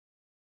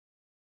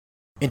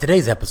In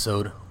today's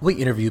episode, we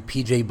interview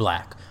PJ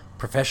Black,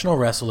 professional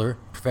wrestler,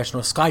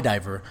 professional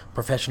skydiver,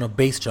 professional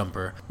base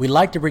jumper. We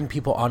like to bring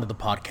people onto the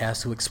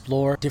podcast who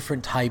explore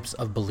different types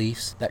of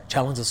beliefs that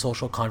challenge the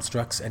social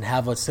constructs and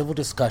have a civil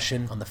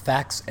discussion on the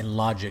facts and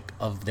logic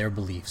of their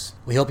beliefs.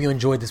 We hope you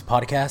enjoyed this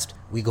podcast.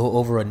 We go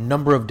over a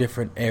number of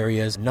different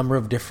areas, a number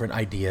of different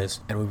ideas,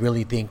 and we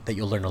really think that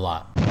you'll learn a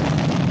lot.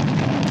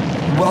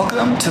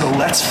 Welcome to the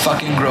Let's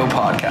Fucking Grow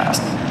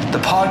podcast, the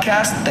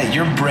podcast that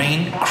your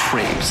brain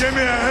craves. Give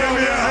me a hell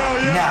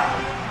yeah.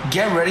 Now,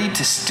 get ready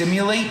to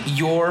stimulate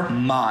your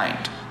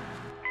mind.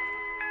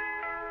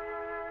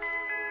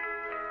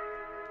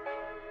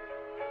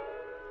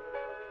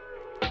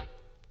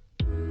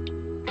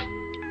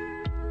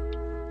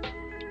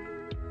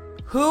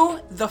 Who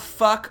the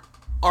fuck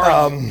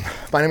are you?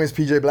 My name is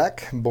PJ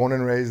Black, born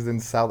and raised in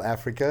South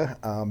Africa.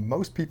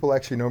 Most people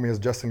actually know me as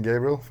Justin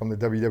Gabriel from the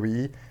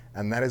WWE,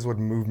 and that is what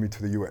moved me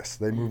to the US.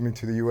 They moved me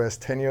to the US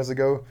 10 years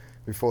ago.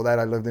 Before that,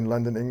 I lived in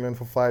London, England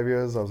for 5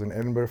 years. I was in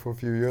Edinburgh for a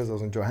few years. I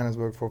was in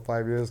Johannesburg for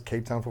 5 years,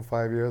 Cape Town for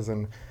 5 years,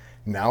 and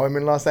now I'm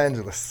in Los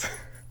Angeles.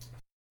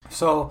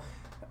 So,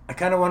 I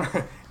kind of want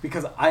to,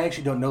 because I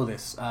actually don't know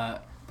this,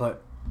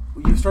 but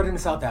you started in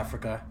South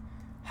Africa.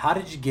 How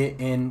did you get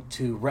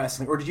into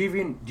wrestling, or did you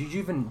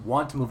even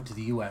want to move to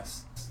the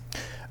U.S.?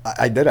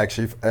 I did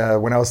actually.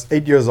 When I was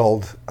 8 years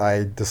old,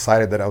 I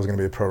decided that I was going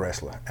to be a pro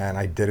wrestler, and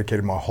I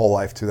dedicated my whole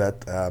life to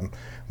that.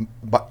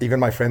 But even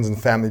my friends and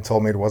family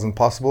told me it wasn't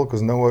possible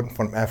because no one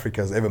from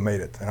Africa has ever made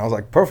it. And I was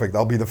like, perfect,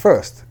 I'll be the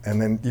first. And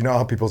then you know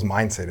how people's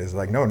mindset is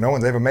like, no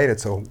one's ever made it,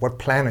 so what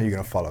plan are you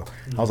going to follow?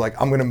 I was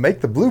like, I'm going to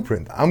make the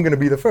blueprint. I'm going to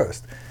be the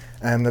first.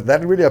 And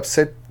that really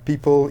upset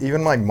people.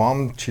 Even my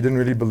mom, she didn't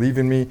really believe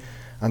in me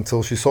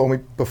until she saw me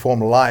perform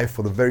live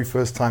for the very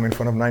first time in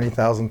front of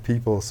 90,000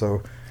 people.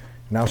 So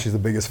now she's the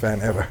biggest fan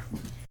ever.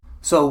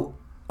 So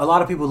a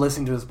lot of people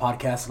listening to this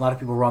podcast, a lot of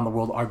people around the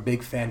world are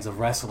big fans of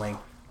wrestling.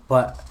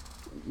 But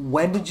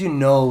when did you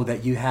know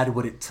that you had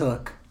what it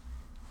took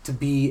to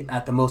be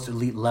at the most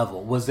elite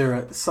level? Was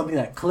there something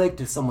that clicked?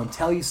 Did someone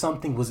tell you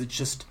something? Was it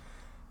just,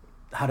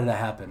 how did that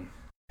happen?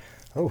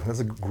 Oh, that's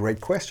a great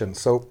question.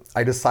 So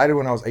I decided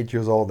when I was 8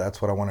 years old,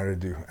 that's what I wanted to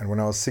do. And when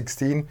I was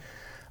 16,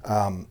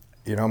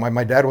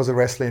 my dad was a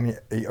wrestler, and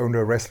he owned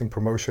a wrestling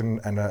promotion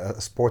and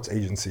a sports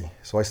agency.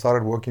 So I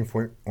started working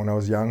for him when I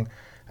was young,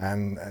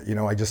 and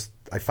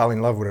I fell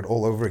in love with it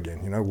all over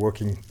again.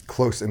 Working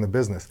close in the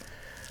business.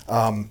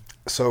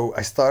 So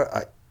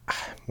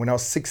when I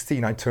was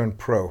 16, I turned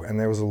pro, and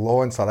there was a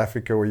law in South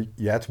Africa where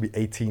you had to be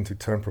 18 to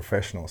turn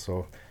professional.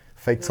 So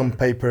faked some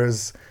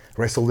papers,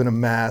 wrestled in a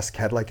mask,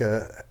 had like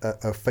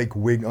a fake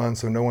wig on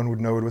so no one would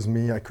know it was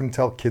me. I couldn't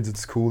tell kids at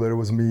school that it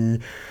was me.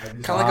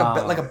 Kind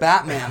of like a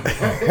Batman.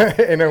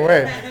 In a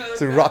way.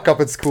 So rock up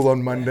at school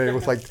on Monday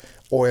with like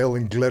oil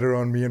and glitter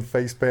on me and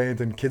face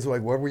paint, and kids were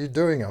like, what were you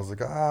doing? I was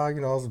like, I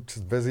was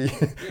just busy.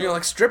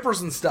 Like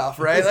strippers and stuff,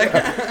 right?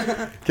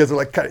 Kids were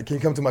like, can you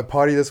come to my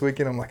party this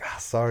weekend? I'm like,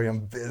 sorry, I'm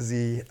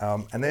busy.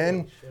 And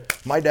then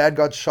my dad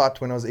got shot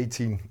when I was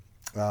 18.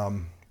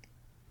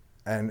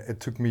 And it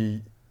took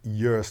me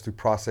years to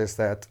process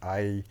that.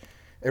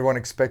 Everyone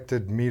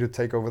expected me to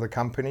take over the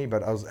company,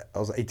 but I was an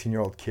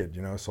 18-year-old kid,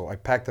 so I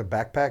packed a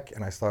backpack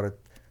and I started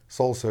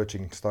soul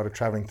searching, started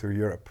traveling through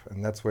Europe,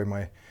 and that's where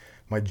my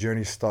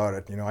journey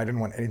started. I didn't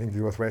want anything to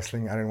do with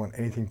wrestling. I didn't want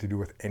anything to do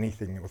with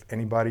anything, with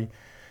anybody.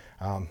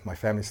 My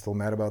family's still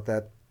mad about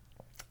that.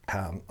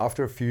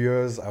 After a few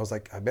years, I was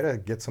like, I better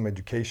get some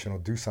education or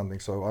do something.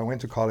 So I went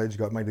to college,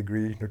 got my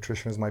degree.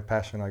 Nutrition is my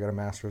passion. I got a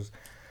master's.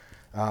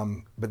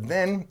 But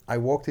then I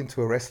walked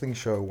into a wrestling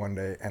show one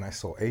day and I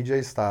saw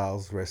AJ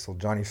Styles wrestle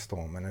Johnny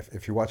Storm. And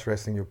if you watch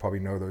wrestling, you'll probably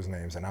know those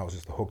names. And I was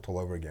just hooked all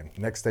over again.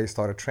 Next day,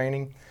 started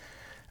training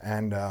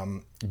and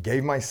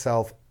gave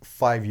myself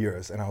 5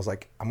 years. And I was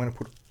like, I'm going to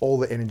put all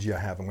the energy I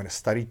have. I'm going to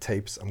study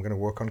tapes. I'm going to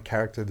work on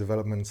character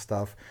development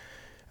stuff.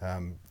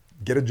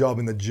 Get a job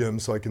in the gym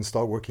so I can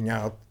start working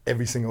out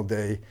every single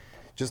day.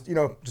 Just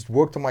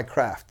worked on my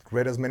craft.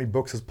 Read as many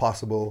books as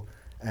possible.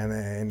 And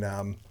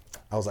then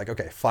I was like,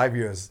 okay, 5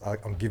 years,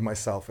 I'll give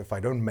myself. If I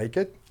don't make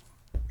it,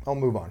 I'll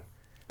move on.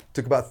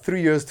 Took about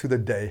 3 years to the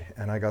day,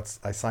 and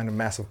I signed a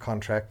massive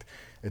contract.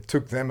 It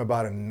took them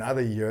about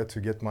another year to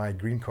get my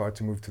green card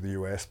to move to the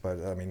US, but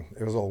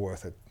it was all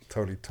worth it.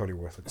 Totally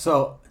worth it.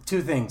 So,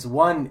 two things.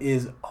 One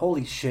is,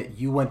 holy shit,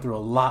 you went through a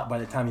lot by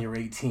the time you were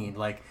 18.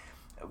 Like,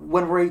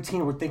 when we're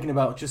 18, we're thinking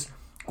about just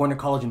going to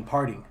college and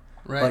partying.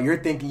 Right. But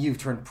you're thinking you've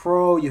turned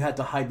pro, you had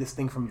to hide this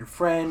thing from your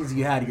friends,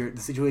 you had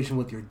the situation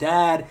with your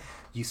dad,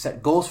 you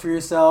set goals for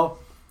yourself.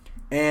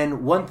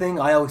 And one thing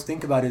I always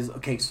think about is,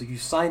 okay, so you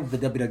signed the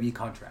WWE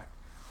contract.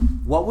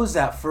 What was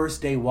that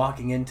first day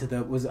walking into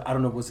was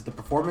it the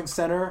Performance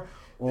Center,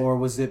 or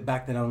was it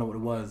back then, I don't know what it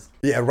was?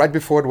 Yeah, right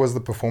before it was the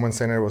Performance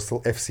Center, it was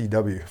still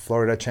FCW,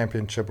 Florida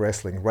Championship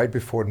Wrestling, right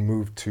before it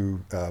moved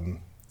to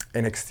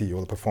NXT,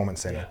 or the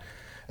Performance Center.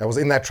 Yeah. I was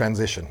in that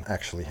transition,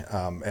 actually.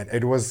 And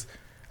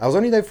I was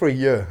only there for a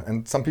year,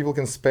 and some people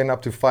can spend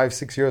up to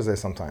 5-6 years there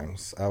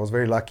sometimes. I was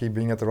very lucky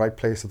being at the right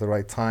place at the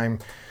right time.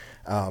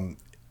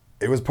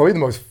 It was probably the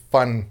most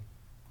fun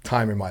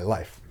time in my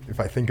life, if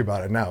I think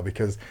about it now,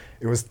 because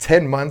it was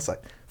 10 months,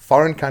 like,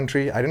 foreign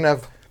country. I didn't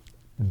have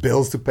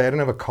bills to pay. I didn't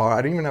have a car.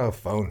 I didn't even have a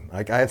phone.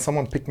 Like, I had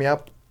someone pick me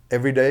up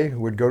every day,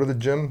 would go to the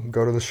gym,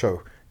 go to the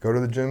show, go to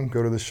the gym,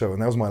 go to the show.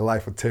 And that was my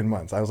life for 10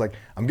 months. I was like,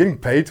 I'm getting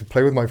paid to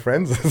play with my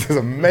friends. This is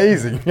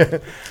amazing.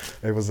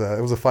 It was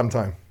a fun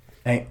time.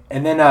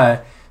 And then,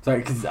 sorry,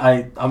 because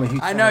I'm a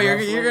huge I know, fan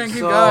you're of going to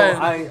keep so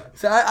going.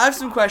 I have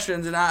some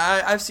questions, and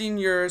I've seen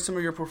some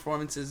of your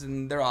performances,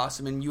 and they're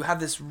awesome. And you have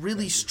this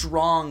really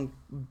strong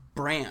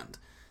brand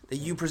that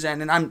you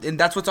present, and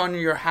that's what's on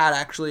your hat,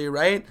 actually,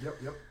 right?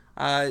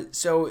 Yep.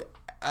 So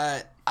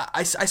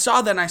I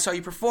saw that, and I saw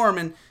you perform,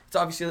 and it's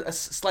obviously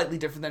slightly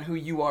different than who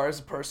you are as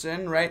a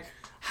person, right?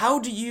 How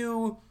do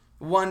you,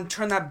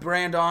 turn that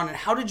brand on, and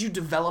how did you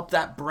develop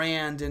that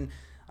brand, and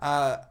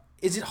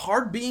is it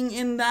hard being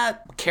in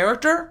that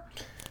character?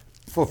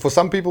 For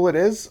some people it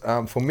is.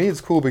 For me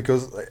it's cool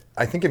because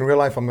I think in real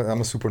life I'm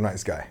a super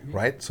nice guy,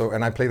 right? So,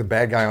 and I play the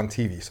bad guy on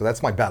TV, so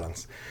that's my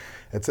balance.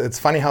 It's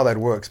funny how that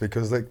works,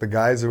 because like the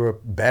guys who are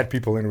bad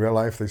people in real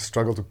life, they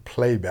struggle to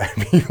play bad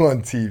people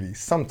on TV.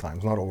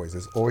 Sometimes, not always.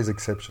 There's always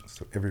exceptions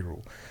to every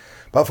rule.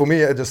 But for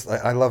me,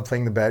 I love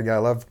playing the bad guy. I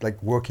love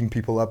like working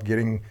people up,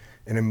 getting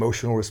an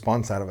emotional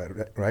response out of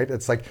it, right?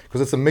 It's like,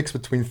 because it's a mix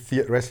between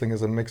wrestling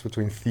is a mix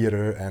between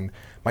theater and,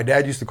 my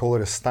dad used to call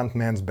it a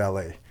stuntman's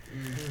ballet.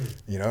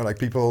 You know, like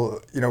people,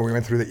 we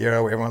went through the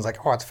era where everyone's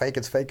like, oh, it's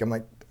fake. I'm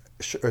like,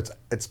 sure,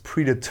 it's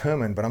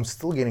predetermined, but I'm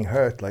still getting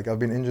hurt. Like, I've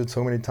been injured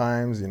so many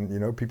times,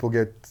 and people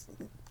get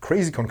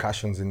crazy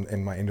concussions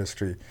in my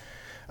industry.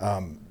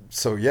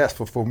 So yes,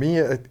 for me,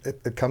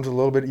 it comes a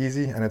little bit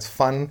easy, and it's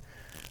fun.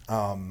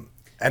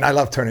 And I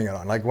love turning it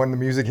on. Like when the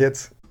music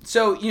hits.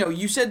 So,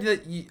 you said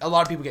that a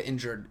lot of people get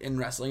injured in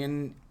wrestling,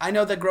 and I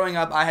know that growing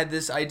up, I had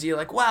this idea,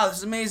 like, wow, this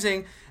is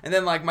amazing, and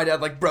then, like, my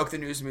dad, like, broke the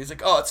news to me. He's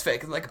like, oh, it's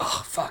fake. I'm like,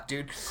 oh, fuck,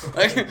 dude.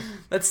 Like,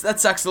 that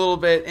sucks a little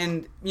bit,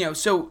 and,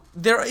 so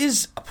there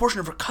is a portion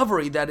of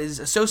recovery that is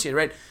associated,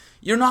 right?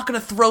 You're not going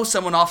to throw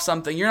someone off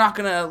something. You're not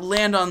going to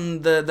land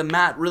on the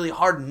mat really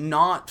hard and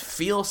not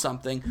feel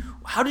something.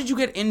 How did you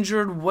get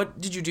injured? What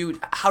did you do?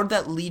 How did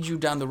that lead you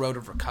down the road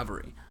of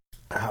recovery?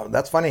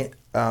 That's funny.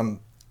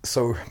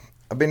 So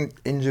I've been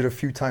injured a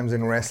few times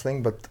in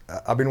wrestling, but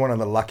I've been one of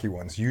the lucky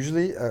ones.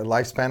 Usually a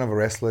lifespan of a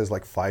wrestler is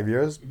like 5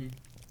 years. Mm-hmm.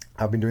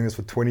 I've been doing this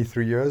for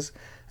 23 years,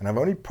 and I've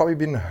only probably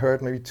been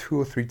hurt maybe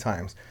 2 or 3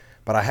 times.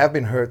 But I have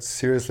been hurt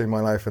seriously in my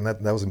life, and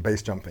that was in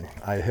base jumping.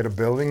 I hit a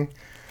building,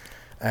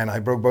 and I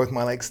broke both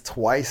my legs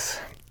twice.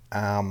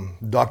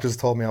 Doctors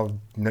told me I would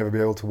never be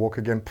able to walk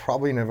again,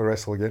 probably never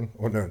wrestle again.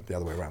 Or no, the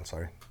other way around,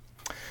 sorry.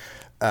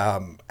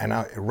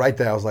 And right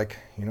there I was like,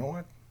 you know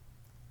what?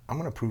 I'm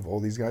going to prove all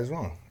these guys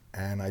wrong.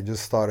 And I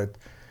just started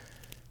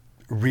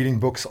reading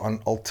books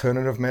on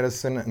alternative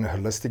medicine and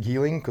holistic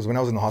healing, because when I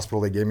was in the hospital,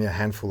 they gave me a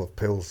handful of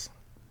pills,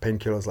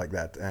 painkillers like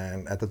that.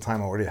 And at the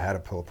time, I already had a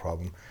pill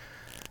problem.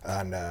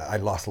 And I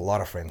lost a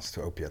lot of friends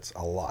to opiates,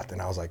 a lot.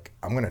 And I was like,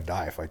 I'm going to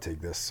die if I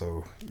take this.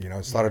 So,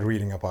 started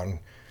reading up on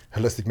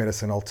holistic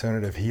medicine,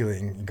 alternative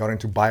healing, got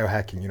into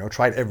biohacking,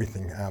 tried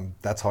everything.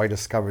 That's how I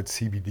discovered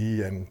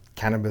CBD and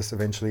cannabis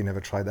eventually,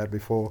 never tried that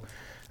before.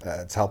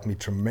 It's helped me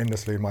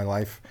tremendously in my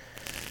life,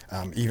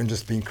 even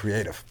just being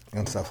creative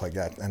and stuff like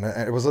that. And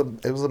it was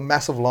a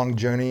massive, long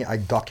journey. I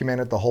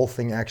documented the whole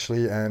thing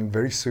actually, and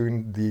very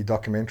soon the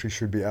documentary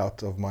should be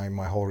out of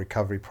my whole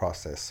recovery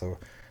process. So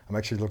I'm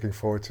actually looking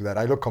forward to that.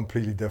 I look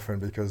completely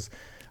different because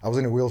I was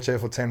in a wheelchair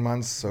for 10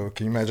 months. So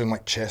can you imagine,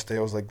 like, chest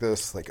hair was like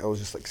this? Like, I was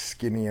just like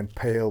skinny and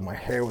pale. My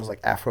hair was like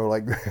afro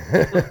like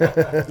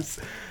this.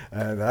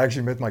 And I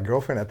actually met my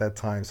girlfriend at that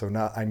time. So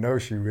now I know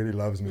she really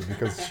loves me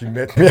because she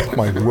met me at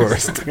my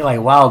worst. You're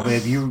like, wow,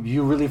 babe,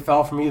 you really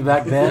fell for me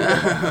back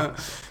then?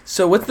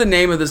 So what's the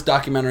name of this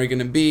documentary going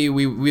to be?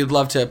 We'd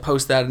love to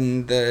post that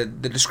in the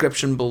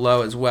description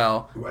below as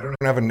well. I don't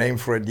have a name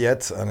for it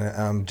yet.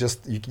 And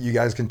just you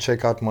guys can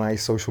check out my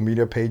social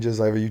media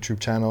pages. I have a YouTube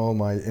channel,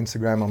 my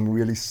Instagram I'm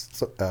really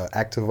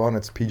active on.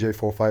 It's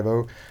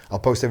PJ450. I'll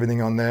post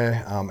everything on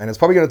there. And it's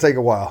probably going to take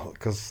a while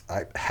because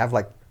I have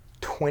like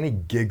 20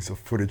 gigs of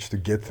footage to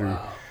get through.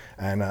 Wow.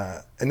 And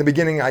in the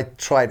beginning, I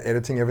tried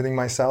editing everything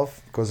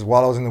myself because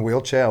while I was in the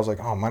wheelchair, I was like,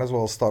 oh, I might as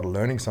well start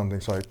learning something.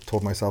 So I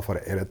taught myself how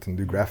to edit and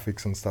do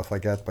graphics and stuff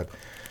like that. But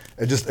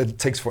it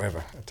takes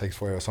forever. It takes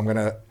forever. So I'm going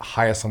to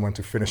hire someone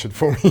to finish it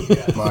for me.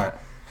 Smart.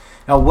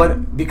 Now,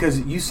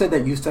 because you said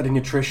that you studied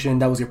nutrition,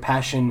 that was your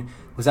passion.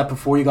 Was that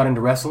before you got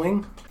into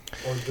wrestling?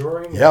 Or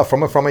during? Yeah,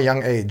 from a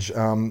young age.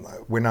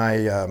 When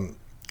I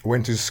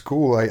went to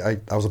school, I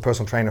was a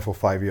personal trainer for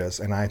 5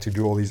 years, and I had to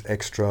do all these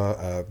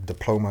extra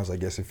diplomas, I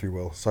guess, if you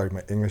will. Sorry,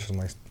 my English is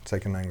my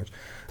second language.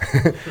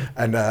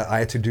 And I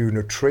had to do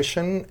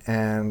nutrition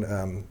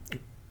and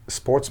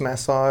sports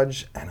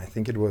massage, and I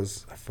think I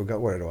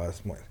forgot what it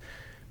was.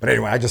 But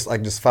anyway, I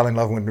just fell in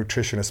love with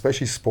nutrition,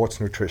 especially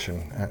sports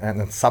nutrition. And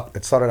it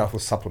started off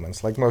with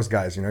supplements, like most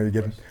guys, you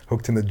get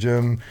hooked in the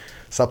gym,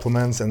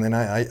 supplements, and then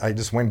I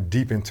just went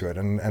deep into it.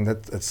 And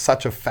it's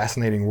such a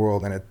fascinating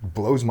world, and it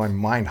blows my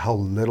mind how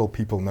little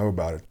people know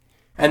about it.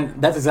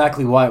 And that's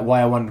exactly why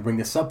I wanted to bring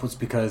this up, was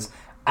because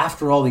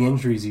after all the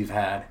injuries you've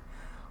had,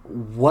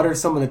 what are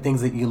some of the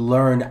things that you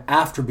learned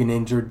after being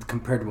injured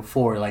compared to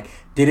before? Like,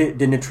 did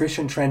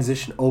nutrition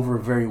transition over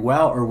very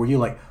well, or were you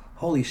like,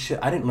 holy shit,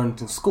 I didn't learn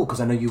it in school?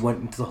 Because I know you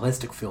went into the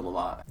holistic field a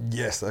lot.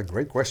 Yes, a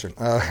great question.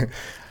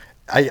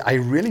 I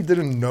really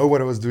didn't know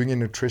what I was doing in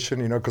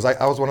nutrition, because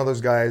I was one of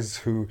those guys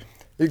who,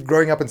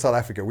 growing up in South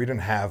Africa, we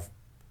didn't have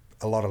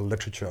a lot of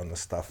literature on this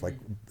stuff. Like,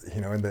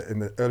 in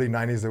the early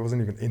 90s, there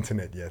wasn't even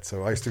internet yet.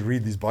 So I used to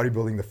read these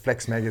bodybuilding, the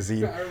Flex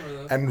magazine,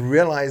 and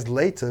realized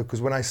later, because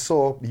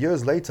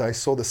years later, I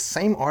saw the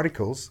same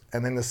articles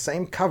and then the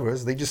same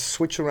covers, they just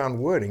switch around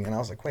wording. And I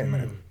was like, wait a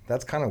minute,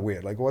 that's kind of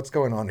weird. Like, what's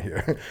going on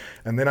here?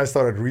 And then I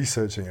started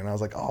researching and I was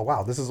like, oh,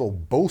 wow, this is all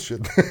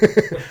bullshit.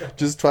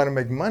 Just trying to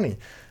make money.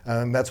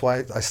 And that's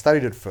why I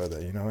studied it further,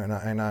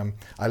 and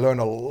I learned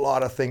a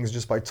lot of things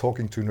just by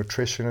talking to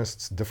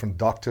nutritionists, different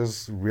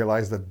doctors,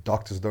 realized that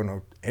doctors don't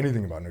know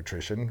anything about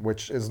nutrition,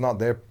 which is not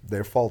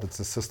their fault, it's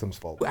the system's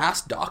fault.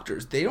 Ask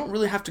doctors, they don't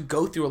really have to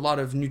go through a lot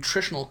of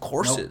nutritional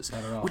courses,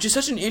 which is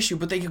such an issue,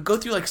 but they could go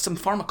through like some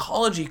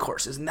pharmacology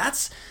courses, and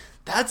that's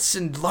a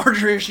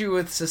larger issue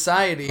with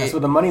society. That's where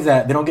the money's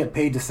at. They don't get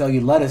paid to sell you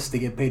lettuce, they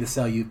get paid to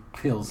sell you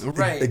pills.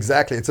 Right.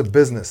 Exactly. It's a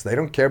business. They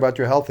don't care about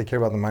your health, they care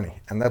about the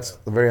money. And that's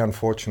very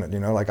unfortunate,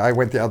 Like, I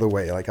went the other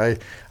way. Like,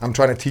 I'm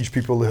trying to teach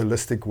people the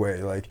holistic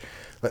way. Like,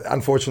 but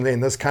unfortunately, in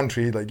this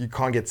country, like, you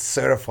can't get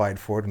certified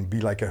for it and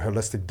be like a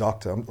holistic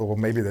doctor. Or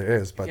maybe there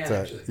is, but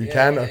you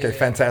can? Okay,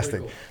 fantastic.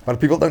 Cool. But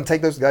people don't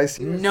take those guys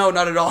seriously. No,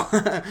 not at all.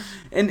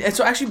 and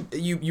so actually,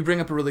 you bring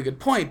up a really good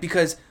point,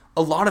 because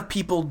a lot of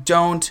people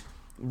don't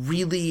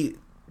really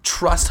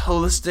trust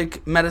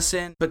holistic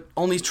medicine, but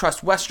only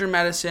trust Western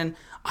medicine.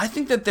 I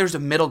think that there's a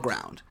middle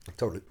ground.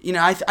 Totally.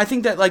 I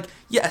think that, like,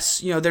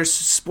 yes, there's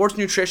sports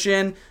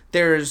nutrition,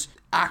 there's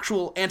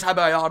actual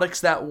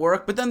antibiotics that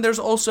work, but then there's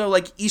also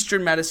like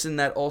Eastern medicine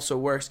that also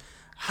works.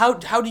 How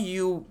do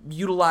you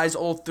utilize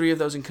all three of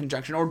those in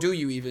conjunction, or do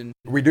you even?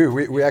 We do.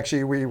 We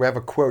have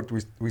a quote.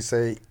 We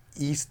say,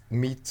 East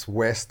meets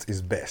West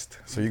is best.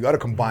 So you got to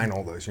combine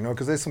all those,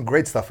 because there's some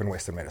great stuff in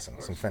Western medicine,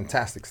 some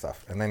fantastic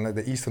stuff. And then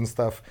the Eastern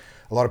stuff,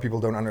 a lot of people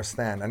don't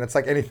understand. And it's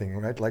like anything,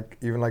 right? Like,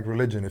 even like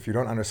religion, if you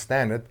don't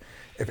understand it,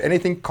 if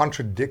anything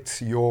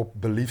contradicts your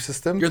belief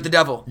system, you're the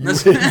devil.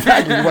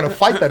 Exactly. You want to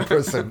fight that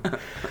person.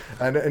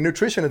 And in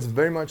nutrition, it's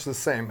very much the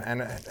same.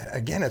 And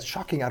again, it's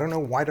shocking. I don't know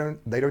why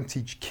they don't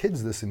teach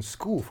kids this in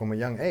school from a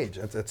young age.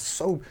 It's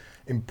so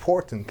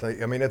important.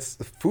 Like, I mean,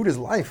 food is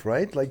life,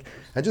 right? Like,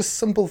 and just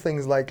simple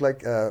things like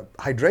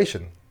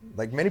hydration.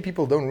 Like, many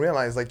people don't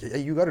realize, like, hey,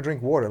 you got to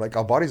drink water. Like,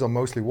 our bodies are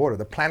mostly water.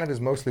 The planet is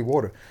mostly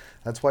water.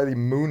 That's why the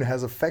moon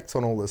has effects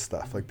on all this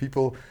stuff. Like,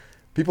 people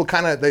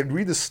kind of, they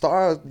read the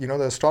stars,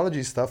 the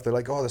astrology stuff. They're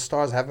like, oh, the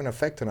stars have an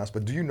effect on us.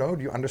 But do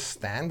you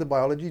understand the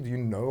biology? Do you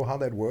know how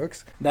that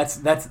works?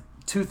 That's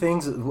two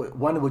things.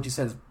 One of what you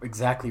said is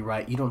exactly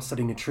right. You don't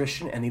study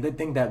nutrition, and the other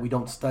thing that we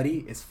don't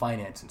study is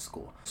finance in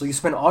school. So you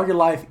spend all your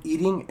life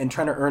eating and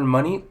trying to earn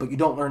money, but you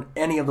don't learn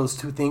any of those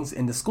two things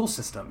in the school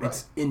system. Right.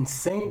 It's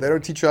insane. They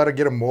don't teach you how to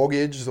get a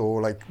mortgage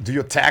or like do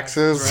your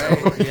taxes.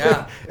 Right.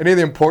 Yeah. Any of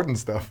the important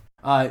stuff.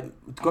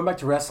 Going back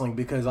to wrestling,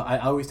 because I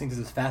always think this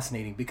is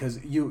fascinating, because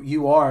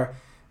you are,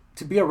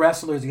 to be a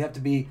wrestler, you have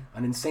to be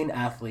an insane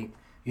athlete.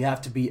 You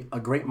have to be a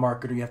great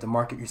marketer. You have to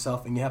market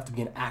yourself, and you have to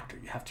be an actor.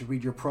 You have to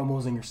read your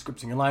promos and your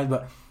scripts and your lines.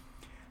 But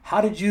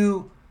how did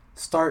you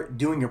start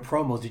doing your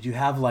promos? Did you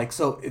have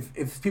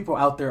if people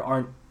out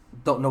there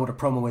don't know what a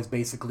promo is,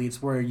 basically,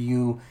 it's where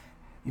you're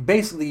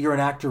an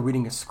actor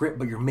reading a script,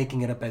 but you're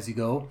making it up as you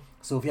go.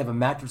 So if you have a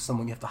match with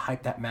someone, you have to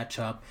hype that match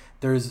up.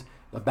 There's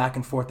a back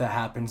and forth that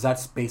happens.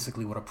 That's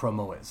basically what a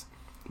promo is.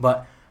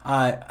 But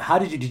how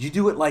did you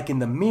do it, like in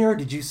the mirror?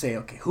 Did you say,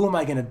 okay, who am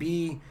I going to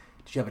be?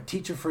 Did you have a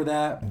teacher for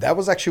that? That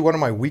was actually one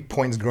of my weak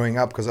points growing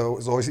up, because I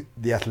was always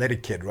the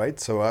athletic kid, right?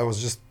 So I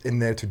was just in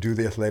there to do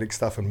the athletic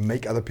stuff and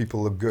make other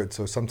people look good.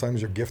 So sometimes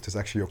your gift is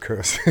actually your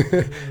curse.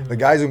 The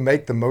guys who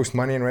make the most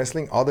money in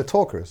wrestling are the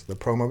talkers, the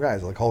promo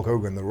guys, like Hulk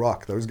Hogan, The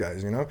Rock, those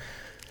guys,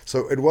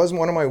 So it was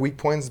one of my weak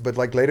points, but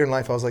like later in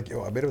life, I was like,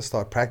 I better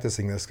start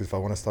practicing this if I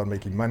want to start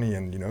making money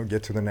and,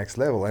 get to the next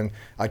level. And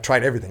I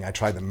tried everything. I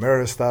tried the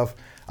mirror stuff.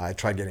 I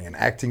tried getting an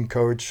acting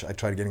coach. I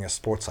tried getting a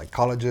sports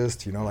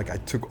psychologist. I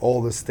took all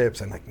the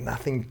steps and like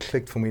nothing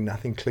clicked for me.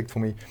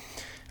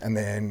 And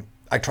then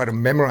I tried to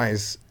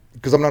memorize,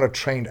 because I'm not a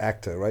trained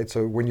actor, right?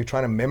 So when you're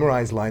trying to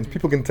memorize lines,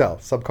 people can tell.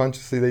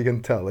 Subconsciously, they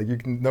can tell. Like, you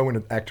can know when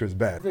an actor is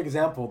bad. For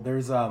example,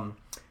 there's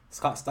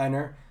Scott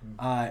Steiner.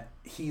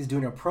 He's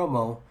doing a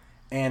promo,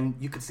 and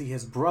you could see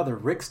his brother,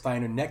 Rick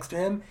Steiner, next to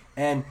him.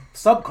 And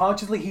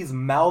subconsciously, he's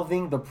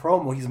mouthing the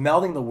promo. He's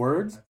mouthing the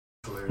words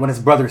when his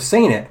brother's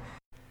saying it.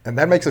 And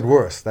that makes it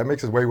worse. That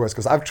makes it way worse,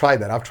 because I've tried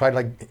that. I've tried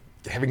like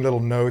having little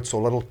notes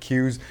or little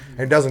cues, and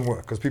it doesn't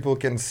work because people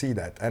can see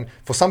that. And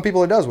for some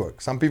people, it does work.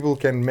 Some people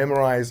can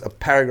memorize a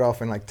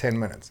paragraph in like 10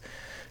 minutes.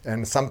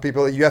 And some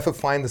people, you have to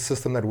find the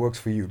system that works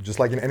for you, just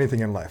like in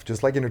anything in life,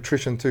 just like in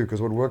nutrition too, because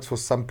what works for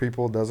some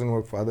people doesn't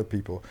work for other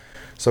people.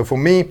 So for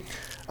me,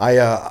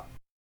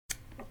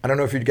 I don't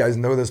know if you guys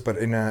know this, but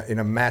in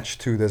a match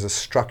too, there's a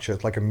structure.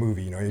 It's like a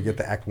movie, you know. You get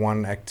the act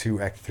 1, act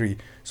 2, act 3.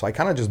 So I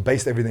kind of just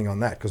based everything on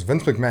that because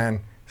Vince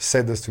McMahon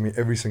said this to me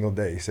every single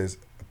day. He says,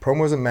 a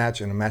promo is a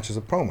match and a match is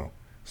a promo.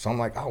 So I'm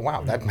like, oh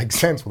wow, that makes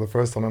sense for the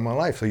first time in my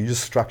life. So you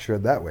just structure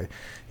it that way,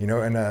 you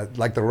know. And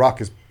like The Rock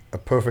is a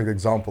perfect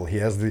example. He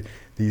has these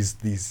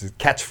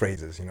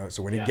catchphrases, you know.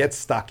 So when he gets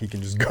stuck, he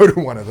can just go to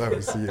one of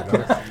those, you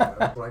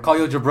know. Call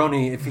you a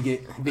jabroni if he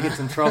gets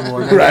in trouble,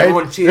 and then right?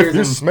 everyone cheers. If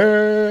you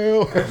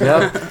smell.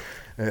 Yep.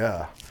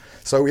 Yeah.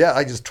 So yeah,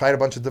 I just tried a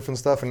bunch of different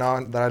stuff, and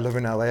now that I live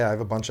in LA, I have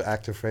a bunch of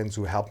active friends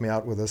who help me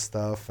out with this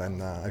stuff,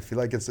 and I feel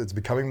like it's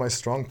becoming my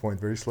strong point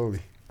very slowly.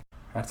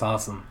 That's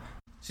awesome.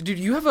 So, dude,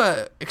 you have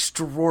a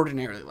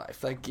extraordinary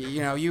life. Like, you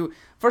know,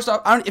 first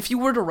off, if you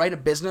were to write a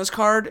business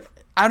card,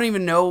 I don't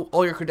even know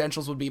all your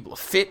credentials would be able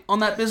to fit on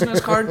that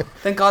business card.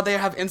 Thank God they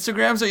have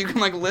Instagram, so you can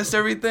like list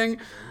everything.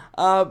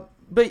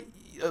 But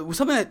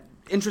something that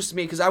interests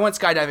me, because I went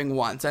skydiving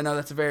once. I know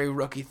that's a very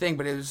rookie thing,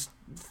 but it was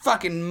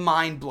fucking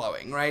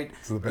mind-blowing, right?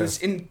 It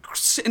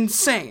was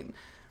insane.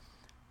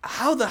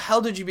 How the hell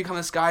did you become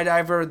a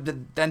skydiver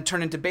that then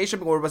turn into base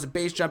jumping, or was it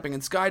base jumping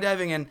and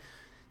skydiving? And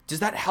does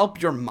that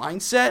help your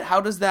mindset?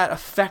 How does that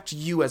affect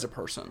you as a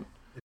person?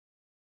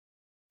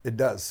 It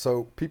does.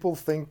 So people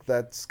think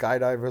that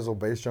skydivers or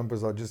base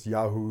jumpers are just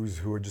yahoos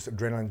who are just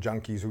adrenaline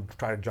junkies who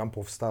try to jump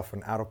off stuff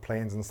and out of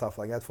planes and stuff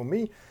like that. For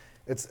me,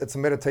 it's a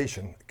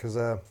meditation, because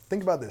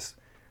think about this.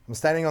 I'm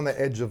standing on the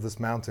edge of this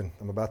mountain.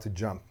 I'm about to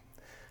jump.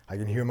 I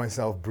can hear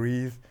myself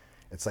breathe.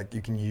 It's like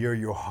you can hear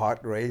your heart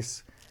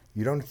race.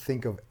 You don't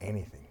think of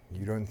anything.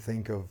 You don't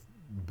think of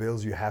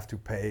bills you have to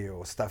pay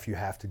or stuff you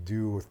have to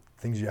do or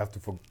things you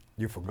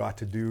forgot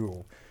to do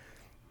or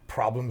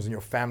problems in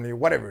your family or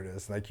whatever it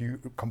is. Like you're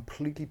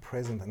completely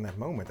present in that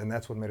moment, and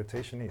that's what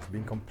meditation is,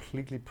 being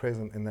completely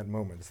present in that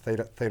moment. It's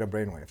theta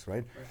brainwaves,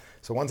 right?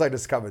 So once I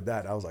discovered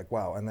that, I was like,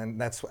 wow. And then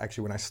that's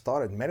actually when I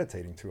started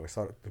meditating too. I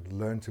started to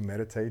learn to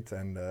meditate,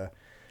 and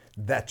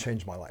that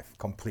changed my life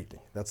completely.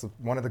 That's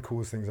one of the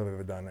coolest things I've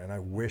ever done, and I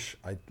wish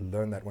I'd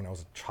learned that when I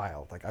was a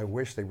child. Like I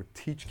wish they would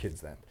teach kids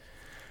that.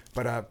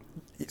 But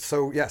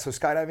so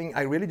skydiving,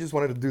 I really just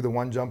wanted to do the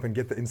one jump and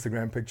get the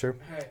Instagram picture,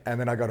 and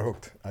then I got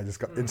hooked. I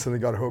just instantly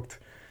got hooked,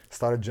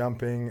 started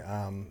jumping.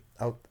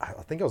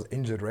 I think I was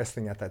injured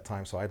wrestling at that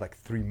time, so I had like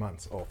 3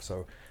 months off.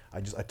 So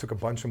I took a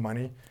bunch of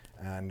money,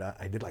 and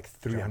I did like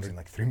 300 in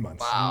like 3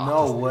 months. Wow.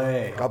 No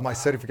way. Got my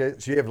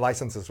certificate. So you have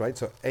licenses, right?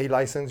 So A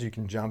license, you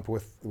can jump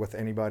with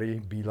anybody.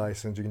 B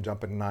license, you can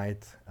jump at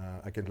night.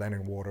 I could land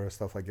in water,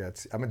 stuff like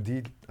that.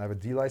 I have a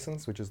D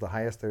license, which is the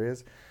highest there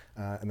is.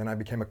 And then I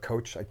became a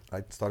coach.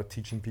 I started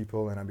teaching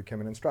people, and I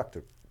became an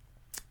instructor.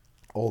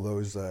 All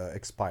those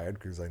expired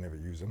because I never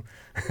use them.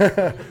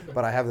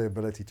 But I have the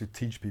ability to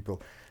teach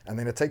people. And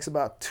then it takes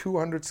about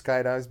 200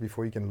 skydives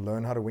before you can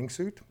learn how to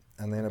wingsuit,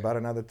 and then about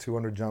another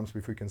 200 jumps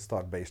before you can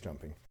start base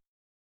jumping.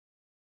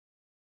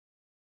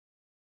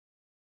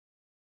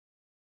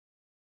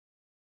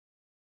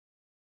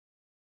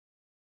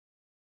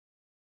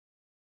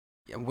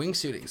 Yeah,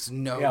 wingsuiting's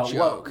no Yeah,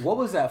 joke. what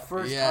was that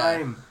first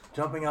time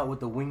jumping out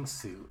with the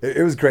wingsuit?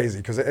 It was crazy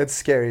because it's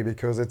scary,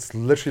 because it's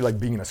literally like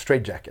being in a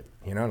straitjacket,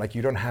 you know, like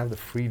you don't have the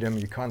freedom,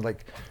 you can't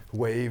like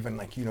wave and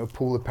like, you know,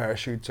 pull the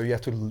parachute. So you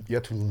have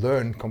to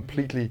learn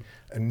completely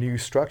a new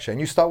structure. And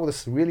you start with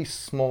this really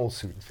small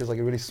suit. It feels like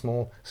a really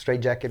small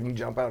straitjacket, and you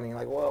jump out and you're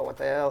like, whoa, what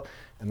the hell?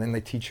 And then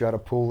they teach you how to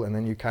pull, and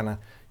then you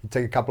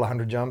take a couple of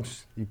hundred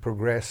jumps, you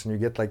progress, and you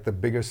get like the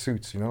bigger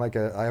suits. You know, like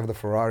I have the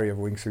Ferrari of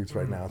wingsuits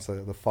right now. It's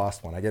the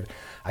fast one. I get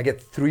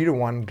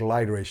 3-to-1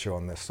 glide ratio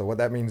on this. So what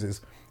that means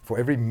is, for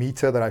every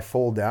meter that I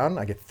fall down,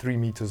 I get 3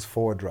 meters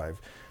forward drive.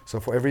 So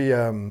for every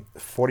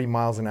 40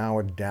 miles an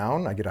hour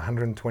down, I get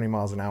 120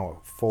 miles an hour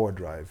forward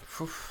drive.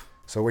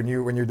 So when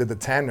you did the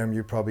tandem,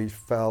 you probably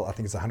fell, I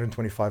think it's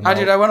 125 miles.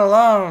 Dude, I went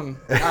alone.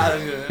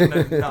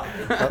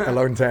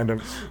 Alone tandem.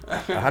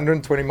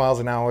 120 miles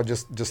an hour,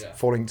 just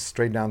falling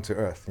straight down to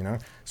earth, you know?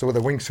 So with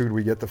the wingsuit,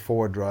 we get the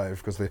forward drive,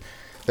 because the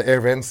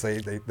air vents,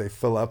 they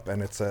fill up,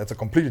 and it's a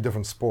completely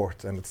different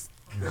sport, and it's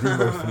the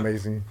most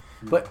amazing.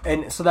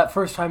 And so that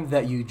first time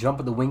that you jump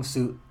in the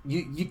wingsuit,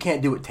 you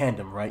can't do it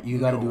tandem, right? You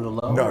got to do it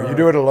alone. No, you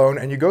do it alone,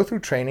 and you go through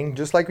training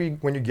just like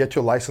when you get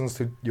your license,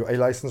 to your A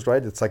license,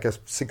 right? It's like a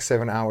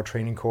 6-7 hour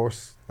training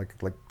course, like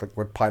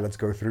what pilots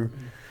go through.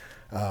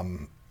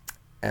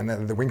 And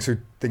then the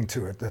wingsuit thing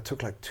too, that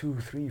took like 2,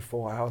 3,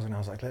 4 hours, and I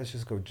was like, let's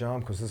just go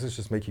jump, because this is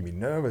just making me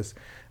nervous.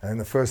 And then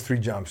the first 3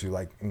 jumps, you're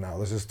like, no,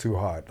 this is too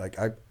hard. Like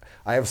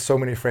I have so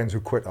many friends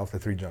who quit after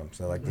 3 jumps.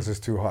 They're like, this is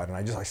too hard. And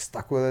I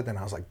stuck with it, and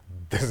I was like,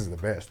 this is the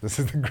best. This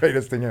is the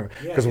greatest thing ever.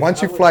 Because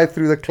once you fly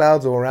through the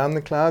clouds or around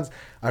the clouds,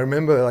 I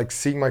remember like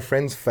seeing my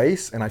friend's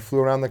face, and I flew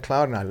around the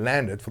cloud, and I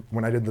landed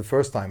when I did the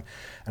first time,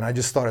 and I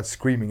just started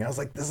screaming. I was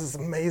like, this is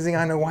amazing.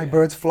 I know why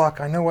birds flock.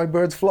 I know why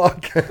birds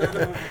flock.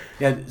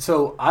 Yeah,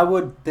 so I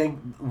would think,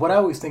 what I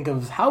always think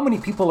of is how many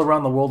people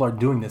around the world are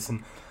doing this,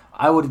 and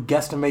I would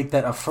guesstimate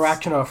that a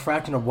fraction of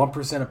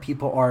 1% of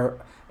people are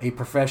a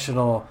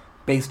professional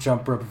base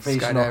jumper,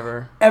 professional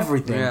skydiver,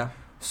 everything. Yeah.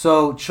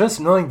 So just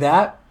knowing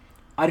that,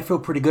 I'd feel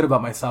pretty good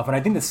about myself. And I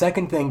think the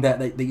second thing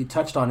that you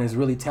touched on is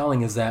really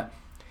telling is that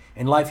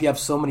in life you have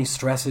so many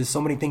stresses,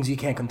 so many things you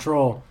can't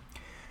control.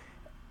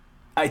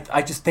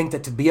 I just think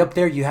that to be up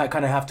there, you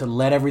kind of have to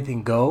let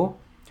everything go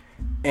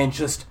and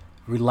just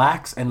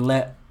relax and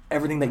let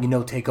everything that you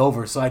know take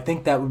over. So I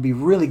think that would be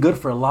really good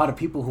for a lot of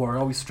people who are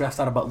always stressed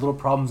out about little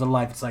problems in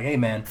life. It's like, hey,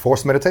 man.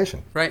 Forced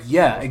meditation. Right.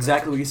 Yeah,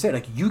 exactly what you said.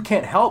 Like, you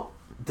can't help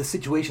the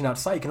situation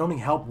outside. You can only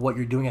help what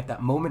you're doing at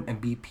that moment and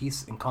be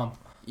peace and calm.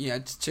 Yeah,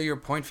 to your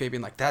point,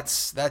 Fabian, like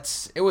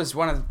it was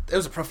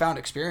a profound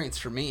experience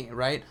for me,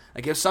 right?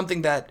 Like, it was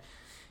something that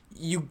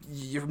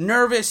you're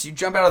nervous, you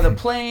jump out of the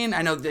plane.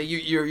 I know that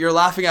you're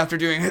laughing after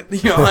doing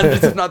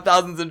hundreds if not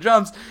thousands of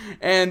jumps,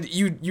 and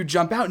you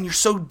jump out and you're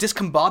so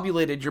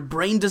discombobulated. Your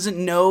brain doesn't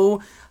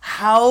know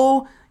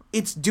how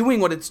it's doing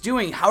what it's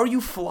doing. How are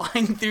you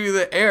flying through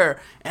the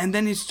air? And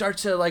then you start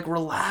to like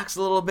relax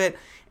a little bit,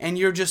 and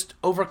you're just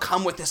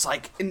overcome with this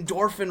like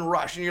endorphin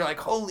rush, and you're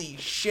like, holy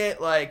shit,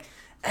 like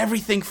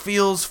everything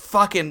feels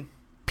fucking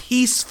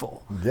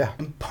peaceful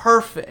and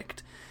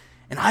perfect.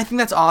 And I think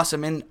that's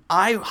awesome, and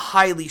I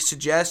highly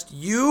suggest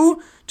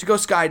you to go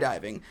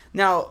skydiving.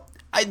 Now,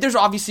 there's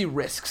obviously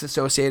risks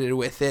associated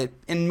with it,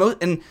 and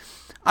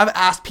I've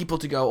asked people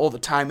to go all the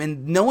time,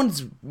 and no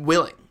one's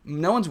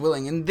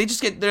willing. And they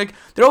just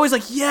they're always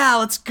like, yeah,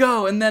 let's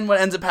go. And then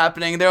what ends up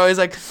happening, they're always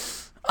like,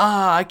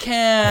 I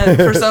can't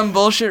for some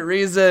bullshit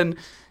reason.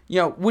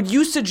 Would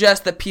you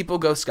suggest that people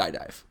go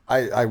skydive?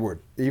 I would,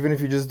 even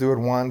if you just do it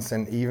once,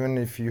 and even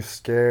if you're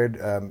scared.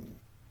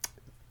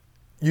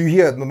 You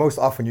hear, the most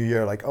often you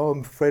hear like, oh,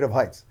 I'm afraid of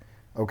heights.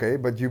 Okay,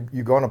 but you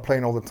go on a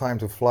plane all the time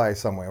to fly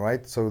somewhere,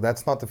 right? So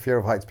that's not the fear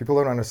of heights. People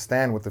don't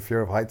understand what the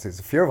fear of heights is.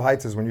 The fear of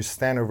heights is when you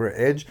stand over an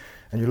edge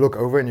and you look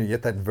over and you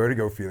get that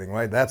vertigo feeling,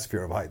 right? That's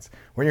fear of heights.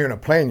 When you're in a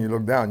plane, you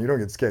look down, you don't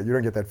get scared, you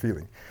don't get that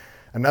feeling.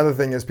 Another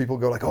thing is people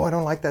go like, oh, I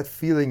don't like that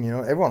feeling.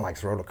 Everyone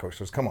likes roller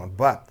coasters, come on.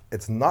 But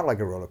it's not like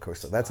a roller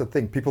coaster. That's the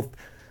thing. People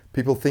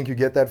think you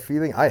get that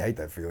feeling. I hate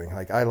that feeling.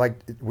 Like,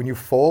 when you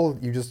fall,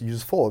 you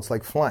just fall. It's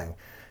like flying.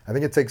 I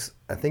think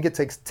it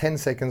takes 10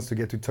 seconds to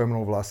get to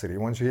terminal velocity.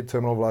 Once you hit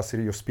terminal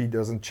velocity, your speed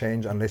doesn't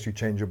change unless you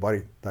change your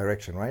body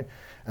direction, right?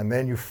 And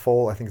then you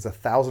fall, I think it's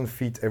 1,000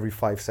 feet every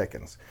 5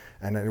 seconds.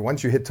 And then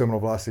once you hit terminal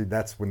velocity,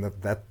 that's when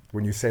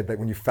when you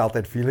felt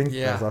that feeling,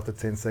 that was after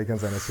 10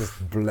 seconds, and it's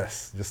just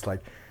bliss. Just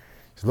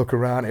look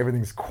around,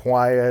 everything's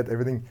quiet,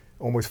 everything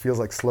almost feels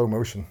like slow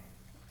motion.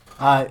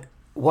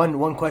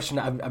 One question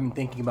I've been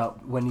thinking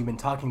about when you've been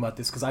talking about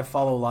this, because I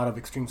follow a lot of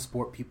extreme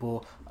sport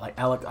people. Like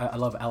I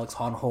love Alex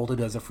Honnold, who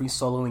does a free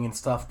soloing and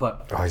stuff.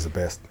 But he's the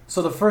best.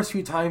 So the first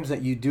few times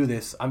that you do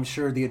this, I'm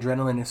sure the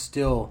adrenaline is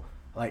still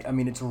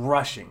it's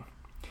rushing.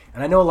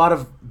 And I know a lot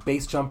of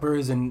base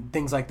jumpers and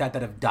things like that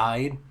have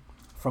died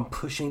from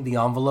pushing the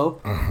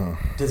envelope.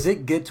 Mm-hmm. Does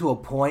it get to a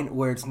point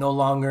where it's no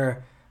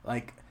longer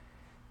like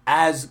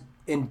as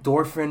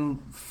endorphin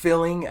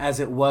filling as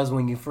it was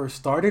when you first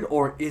started,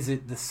 or is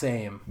it the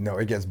same? No,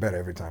 it gets better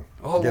every time.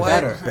 Oh, it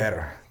gets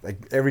better.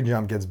 Like every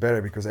jump gets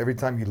better because every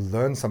time you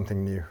learn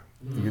something new,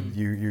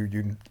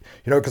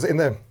 because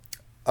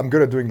I'm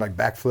good at doing like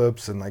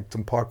backflips and like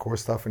some parkour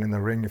stuff, and in the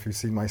ring if you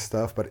see my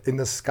stuff. But in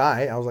the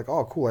sky, I was like,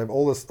 oh cool,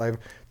 I have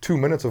 2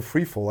 minutes of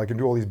free fall. I can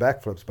do all these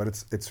backflips, but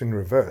it's in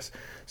reverse.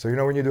 So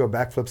when you do a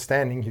backflip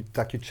standing, you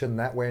tuck your chin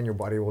that way and your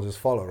body will just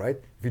follow, right?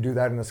 If you do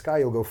that in the sky,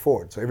 you'll go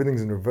forward. So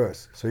everything's in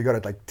reverse. So you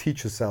got to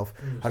teach yourself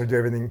how to do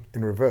everything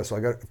in reverse. So I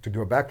got to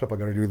do a backflip, I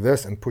got to do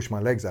this and push my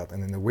legs out,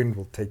 and then the wind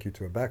will take you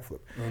to a backflip.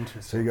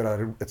 Interesting.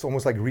 So it's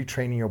almost like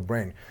retraining your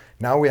brain.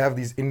 Now we have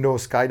these indoor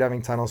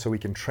skydiving tunnels so we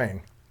can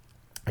train.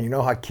 And you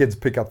know how kids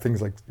pick up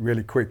things like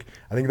really quick.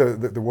 I think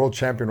the world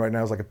champion right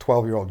now is like a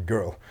 12-year-old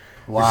girl.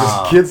 Wow.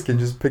 Because kids can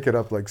just pick it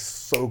up like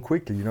so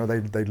quickly.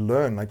 They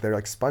learn like they're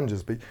like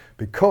sponges.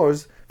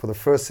 Because for the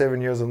first 7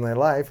 years of their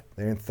life,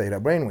 they're in theta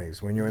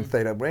brainwaves. When you're in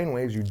theta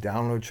brainwaves, you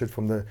download shit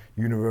from the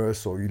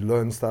universe or you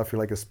learn stuff. You're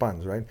like a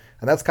sponge, right?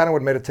 And that's kind of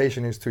what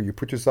meditation is too. You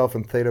put yourself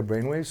in theta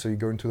brainwaves, so you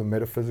go into the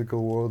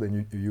metaphysical world,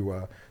 and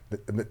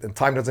and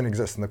time doesn't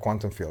exist in the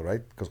quantum field,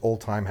 right? Because all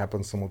time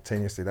happens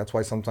simultaneously. That's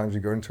why sometimes you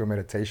go into a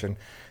meditation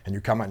and you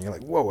come out and you're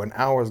like, whoa, an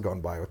hour has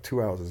gone by or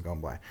 2 hours has gone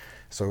by.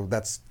 So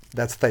that's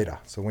theta.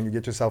 So when you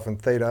get yourself in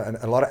theta, and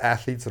a lot of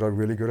athletes that are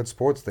really good at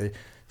sports,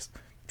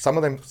 some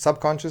of them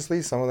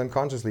subconsciously, some of them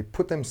consciously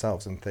put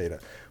themselves in theta.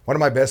 One of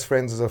my best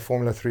friends is a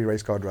Formula 3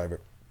 race car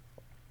driver.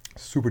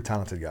 Super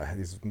talented guy.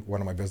 He's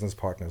one of my business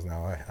partners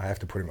now. I have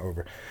to put him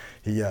over.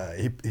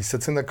 He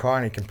sits in the car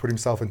and he can put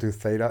himself into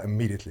theta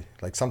immediately.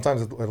 Like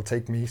sometimes it'll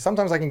take me,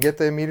 sometimes I can get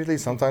there immediately,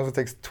 sometimes it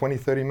takes 20,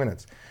 30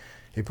 minutes.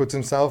 He puts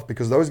himself,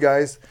 because those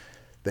guys,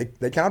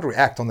 they cannot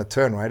react on the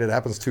turn, right? It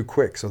happens too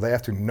quick, so they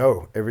have to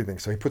know everything.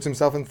 So he puts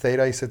himself in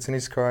theta, he sits in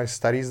his car,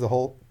 studies the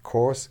whole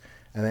course,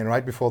 and then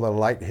right before the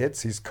light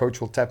hits, his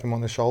coach will tap him on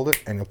the shoulder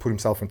and he'll put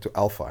himself into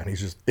alpha, and he's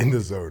just in the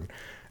zone.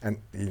 And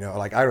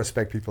I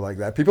respect people like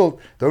that. People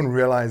don't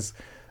realize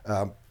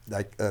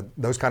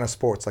those kind of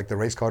sports, like the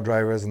race car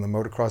drivers and the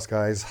motocross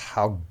guys,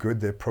 how good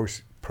their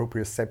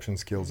proprioception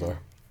skills are.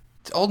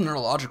 It's all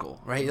neurological,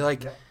 right?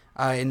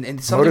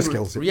 and motor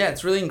skills. Yeah,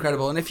 it's really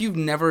incredible. And if you've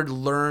never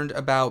learned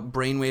about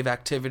brainwave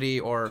activity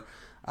or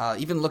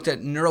even looked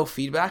at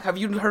neurofeedback, have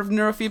you heard of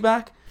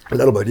neurofeedback? A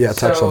little bit, yeah.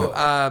 Touch on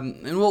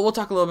it. And we'll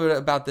talk a little bit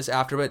about this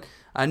after, but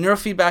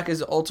neurofeedback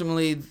is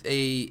ultimately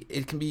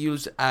it can be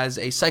used as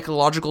a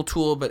psychological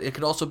tool, but it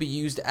could also be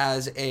used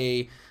as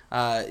a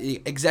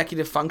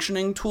executive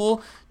functioning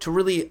tool to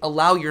really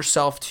allow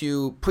yourself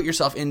to put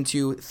yourself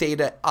into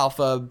theta,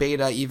 alpha,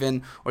 beta,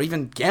 even or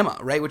even gamma,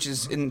 right? Which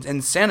is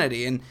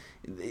insanity, and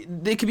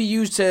they could be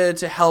used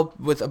to help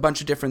with a bunch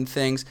of different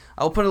things.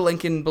 I'll put a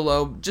link in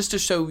below just to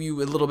show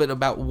you a little bit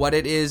about what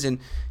it is and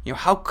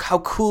how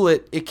cool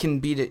it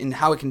can be and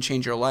how it can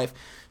change your life.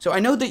 So I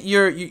know that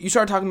you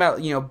started talking about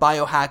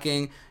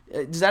biohacking.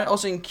 Does that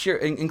also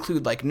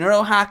include like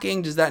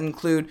neurohacking? Does that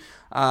include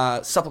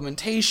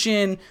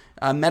supplementation,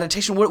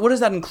 meditation? What does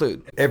that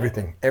include?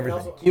 Everything.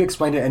 Can you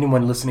explain to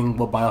anyone listening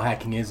what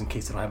biohacking is in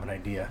case they don't have an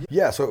idea?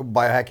 Yeah, so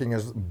biohacking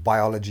is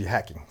biology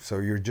hacking. So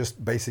you're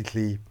just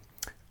basically,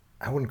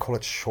 I wouldn't call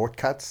it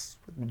shortcuts.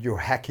 You're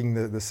hacking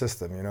the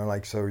system,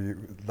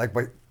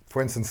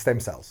 for instance, stem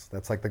cells.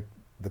 That's like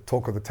the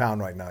talk of the town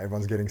right now.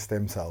 Everyone's getting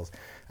stem cells.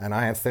 And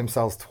I had stem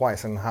cells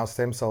twice. And how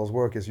stem cells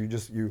work is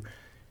you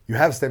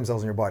have stem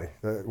cells in your body.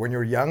 When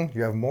you're young,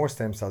 you have more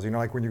stem cells.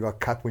 Like when you got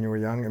cut when you were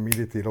young,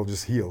 immediately it'll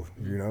just heal.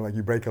 Like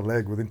you break a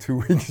leg, within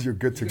 2 weeks, you're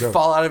good to go.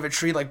 Fall out of a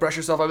tree, like brush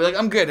yourself. I'd be like,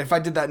 I'm good. If I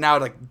did that now,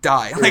 I'd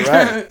die.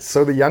 Right.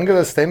 So the younger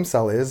the stem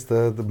cell is,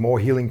 the more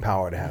healing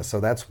power it has.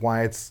 So that's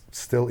why it's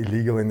still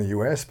illegal in the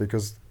US,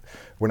 because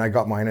when I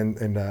got mine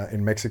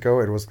in Mexico,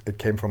 it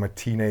came from a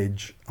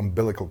teenage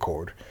umbilical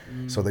cord.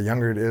 So the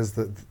younger it is,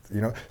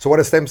 So what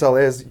a stem cell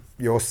is,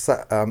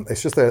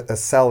 it's just a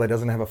cell that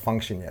doesn't have a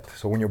function yet.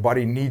 So when your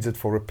body needs it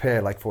for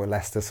repair, like for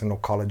elasticin or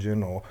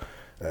collagen or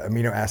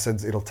amino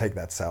acids, it'll take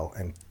that cell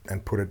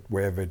and put it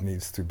wherever it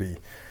needs to be.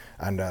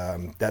 And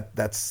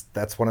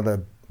that's one of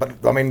the.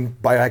 But I mean,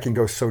 biohacking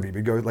goes so deep.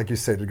 It goes, like you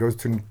said, it goes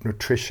to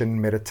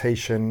nutrition,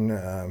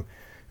 meditation,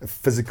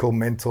 physical,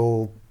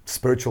 mental,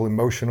 spiritual,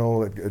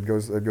 emotional. It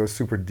goes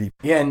super deep.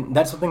 Yeah, and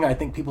that's something I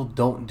think people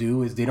don't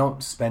do is they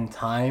don't spend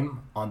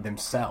time on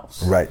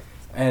themselves. Right.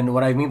 And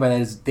what I mean by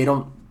that is they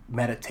don't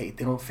meditate.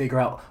 They don't figure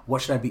out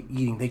what should I be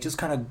eating. They just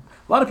kind of,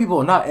 a lot of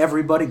people, not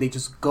everybody, they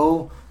just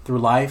go through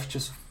life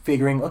just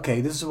figuring,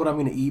 okay, this is what I'm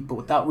going to eat, but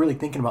without really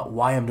thinking about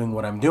why I'm doing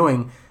what I'm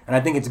doing. And I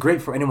think it's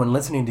great for anyone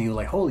listening to you,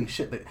 like, holy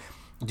shit.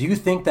 Do you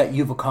think that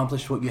you've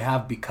accomplished what you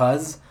have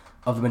because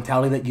of the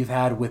mentality that you've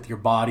had with your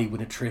body,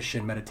 with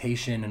nutrition,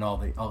 meditation, and all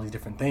these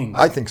different things?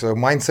 I think so.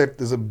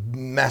 Mindset is a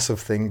massive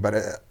thing, but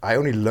I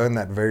only learned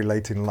that very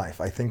late in life.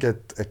 I think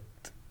it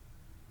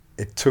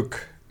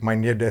took my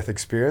near-death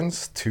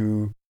experience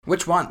to...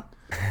 Which one?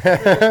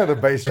 The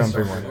base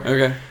jumping one.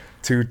 Okay.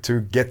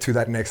 To get to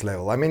that next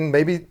level. I mean,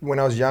 maybe when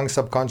I was young,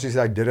 subconsciously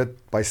I did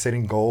it by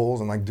setting goals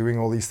and like doing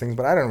all these things,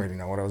 but I don't really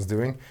know what I was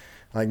doing.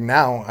 Like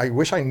now, I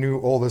wish I knew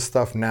all this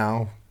stuff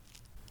now.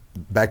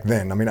 Back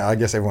then, I mean, I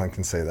guess everyone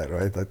can say that,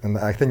 right? And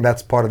I think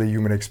that's part of the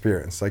human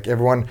experience. Like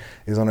everyone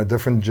is on a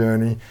different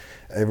journey.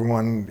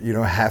 Everyone,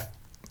 have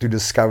to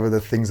discover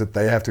the things that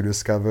they have to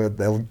discover.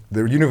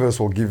 The universe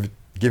will give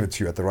it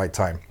to you at the right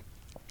time.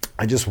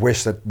 I just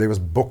wish that there was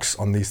books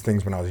on these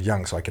things when I was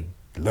young, so I could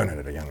learn it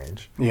at a young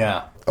age.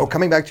 Yeah. Oh,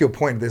 coming back to your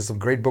point, there's some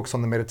great books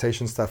on the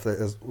meditation stuff.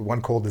 There's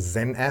one called The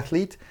Zen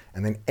Athlete,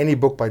 and then any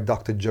book by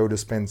Dr. Joe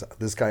Dispenza.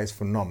 This guy is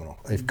phenomenal.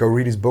 If you go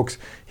read his books,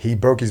 he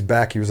broke his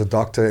back. He was a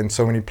doctor in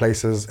so many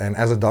places, and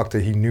as a doctor,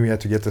 he knew he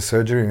had to get the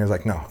surgery, and he was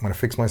like, no, I'm going to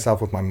fix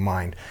myself with my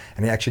mind.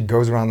 And he actually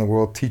goes around the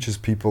world, teaches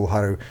people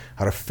how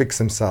to fix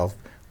themselves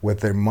with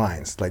their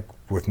minds, like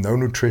with no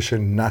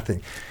nutrition,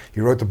 nothing.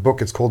 He wrote a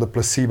book. It's called The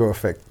Placebo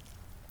Effect.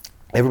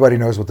 Everybody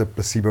knows what the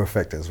placebo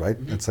effect is, right?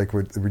 Mm-hmm. It's like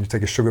when you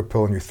take a sugar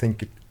pill and you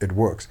think it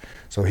works.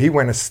 So he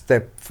went a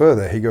step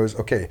further. He goes,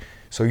 okay,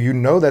 so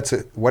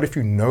what if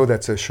you know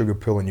that's a sugar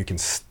pill and you can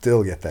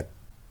still get that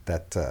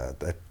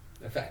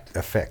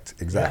effect?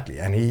 Exactly.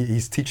 Yeah. And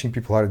he's teaching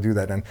people how to do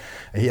that. And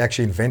he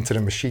actually invented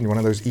a machine, one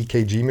of those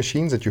EKG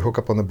machines that you hook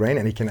up on the brain,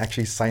 and he can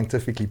actually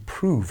scientifically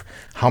prove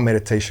how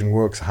meditation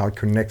works, how it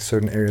connects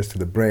certain areas to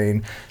the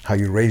brain, how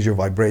you raise your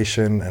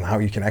vibration, and how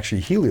you can actually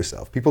heal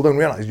yourself. People don't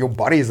realize your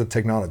body is the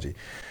technology.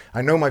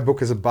 I know my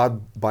book is about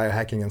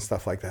biohacking and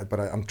stuff like that, but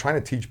I'm trying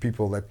to teach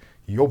people that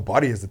your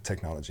body is the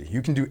technology.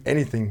 You can do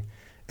anything.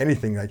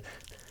 Like,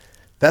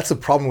 that's the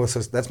problem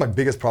that's my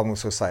biggest problem with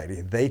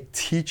society. They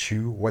teach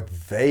you what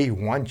they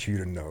want you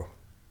to know.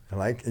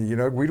 Like, we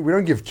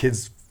don't give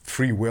kids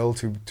free will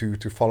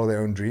to follow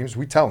their own dreams.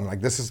 We tell them,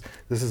 like, this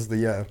is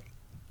the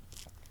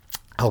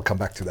I'll come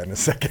back to that in a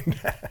second.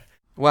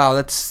 Wow,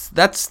 that's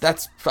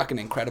fucking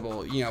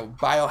incredible.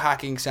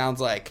 Biohacking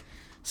sounds like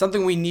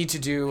something we need to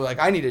do. Like,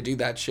 I need to do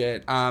that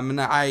shit.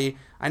 And I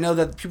know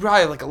that you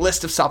probably have like a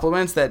list of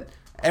supplements that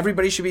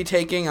everybody should be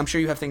taking. I'm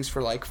sure you have things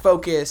for like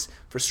focus,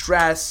 for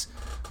stress,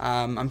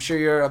 I'm sure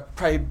you're a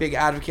probably big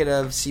advocate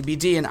of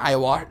CBD and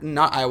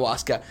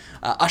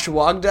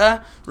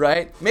ashwagandha,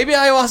 right? Maybe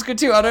ayahuasca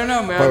too. I don't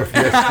know, man. Both,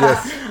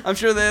 yes. I'm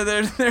sure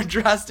they're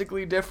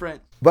drastically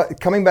different. But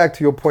coming back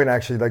to your point,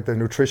 actually, like the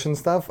nutrition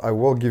stuff, I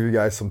will give you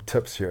guys some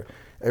tips here.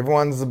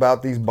 Everyone's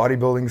about these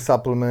bodybuilding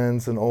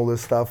supplements and all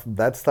this stuff.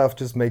 That stuff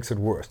just makes it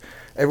worse.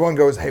 Everyone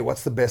goes, hey,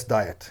 what's the best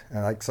diet?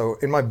 And so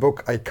in my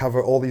book, I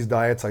cover all these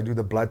diets. I do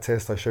the blood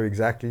test. I show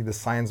exactly the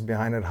science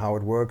behind it, how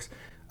it works.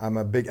 I'm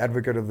a big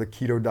advocate of the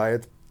keto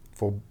diet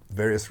for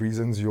various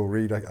reasons. You'll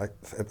read,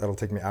 that'll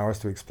take me hours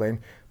to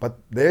explain. But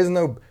there's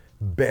no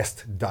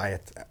best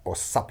diet or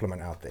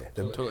supplement out there.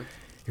 Totally.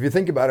 If you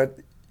think about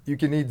it, you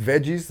can eat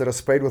veggies that are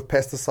sprayed with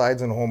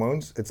pesticides and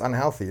hormones. It's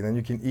unhealthy. And then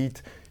you can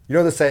eat, you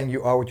know the saying,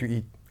 you are what you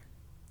eat.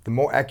 The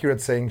more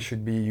accurate saying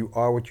should be, you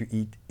are what you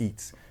eat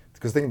eats.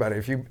 Because think about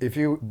it, if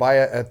you buy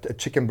a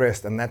chicken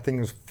breast and that thing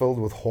is filled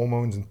with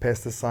hormones and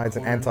pesticides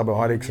and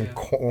antibiotics and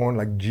corn,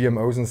 like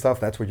GMOs and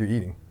stuff, that's what you're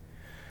eating.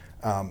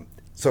 Coming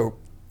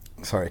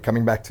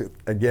back to,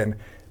 again,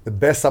 the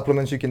best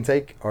supplements you can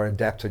take are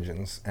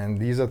adaptogens. And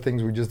these are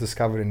things we just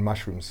discovered in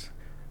mushrooms.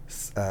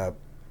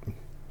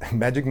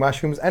 Magic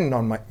mushrooms and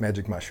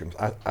non-magic mushrooms.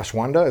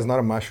 Ashwagandha is not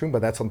a mushroom,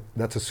 but that's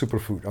a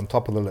superfood on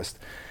top of the list.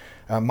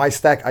 My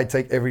stack I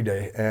take every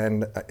day,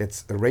 and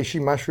it's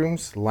reishi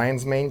mushrooms,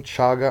 lion's mane,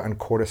 chaga, and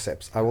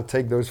cordyceps. I will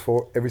take those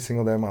for every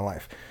single day of my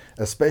life,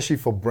 especially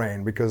for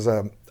brain, because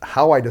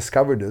how I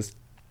discovered this,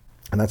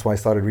 and that's why I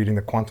started reading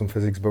the quantum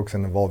physics books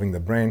and evolving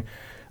the brain.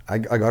 I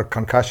got a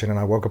concussion, and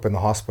I woke up in the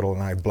hospital,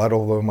 and I had blood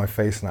all over my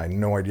face, and I had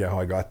no idea how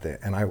I got there.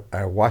 And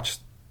I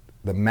watched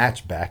the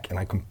match back, and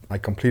I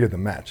completed the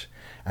match,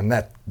 and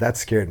that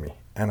scared me.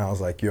 And I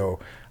was like, yo,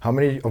 how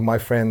many of my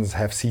friends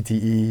have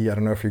CTE? I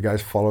don't know if you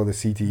guys follow the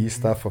CTE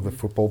stuff of the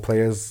football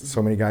players.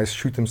 So many guys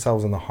shoot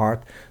themselves in the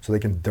heart so they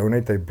can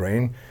donate their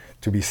brain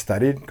to be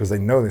studied because they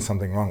know there's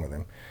something wrong with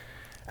them.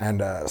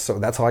 And so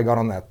that's how I got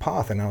on that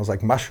path. And I was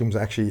like, mushrooms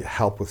actually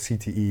help with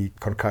CTE,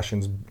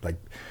 concussions, like,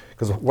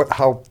 because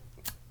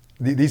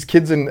these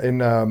kids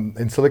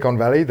in Silicon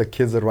Valley, the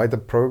kids that write the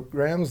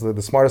programs,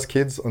 the smartest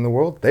kids in the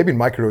world, they've been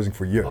microdosing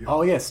for years.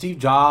 Oh yeah, Steve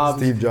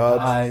Jobs,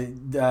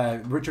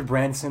 Richard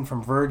Branson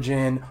from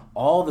Virgin,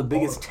 all the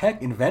biggest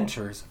tech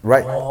inventors,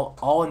 right?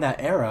 All in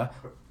that era,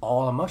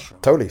 all on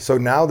mushrooms. Totally. So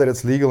now that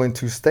it's legal in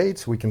 2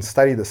 states, we can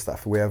study this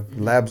stuff. We have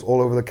labs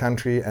all over the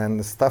country, and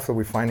the stuff that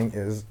we're finding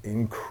is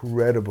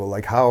incredible.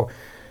 Like how,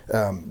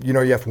 you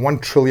have 1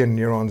 trillion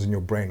neurons in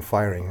your brain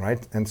firing,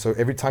 right? And so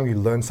every time you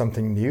learn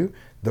something new,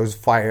 those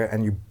fire,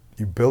 and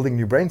you're building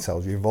new brain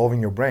cells, you're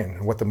evolving your brain.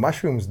 And what the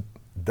mushrooms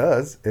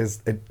does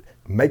is it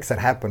makes that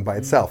happen by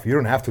itself. You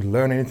don't have to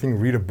learn anything,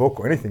 read a book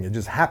or anything. It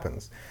just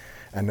happens.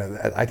 And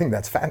I think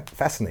that's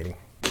fascinating.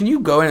 Can you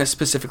go in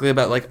specifically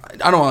about, like,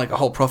 I don't want like a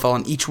whole profile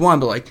on each one,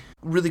 but like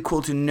really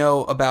cool to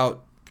know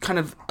about kind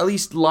of at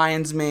least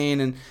lion's mane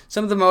and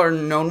some of the more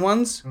known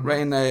ones, right?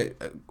 And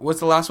what's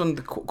the last one?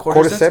 The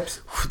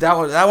cordyceps.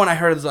 That one I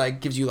heard is like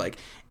gives you like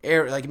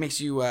air, like it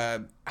makes you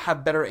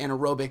have better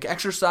anaerobic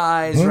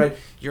exercise, right?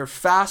 You're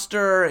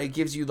faster. It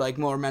gives you like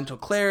more mental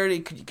clarity.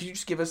 Could you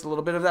just give us a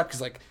little bit of that,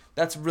 because like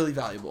that's really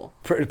valuable.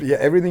 Yeah,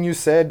 everything you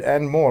said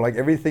and more, like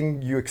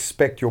everything you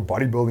expect your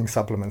bodybuilding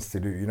supplements to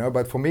do,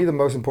 But for me, the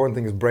most important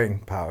thing is brain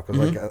power,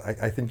 because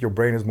like I think your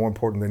brain is more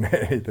important than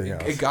anything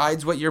else. It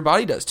guides what your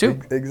body does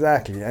too.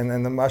 Exactly, and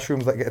then the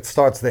mushrooms, like it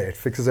starts there. It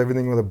fixes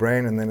everything with the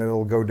brain, and then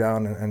it'll go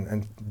down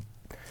and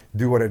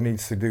do what it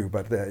needs to do.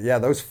 But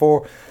those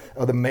 4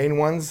 are the main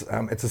ones.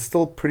 It's a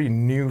still pretty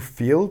new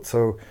field,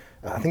 so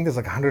I think there's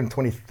like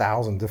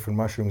 120,000 different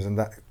mushrooms, and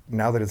that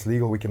now that it's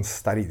legal, we can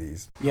study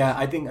these. Yeah,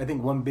 I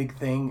think one big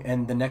thing,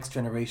 and the next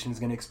generation is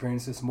going to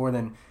experience this more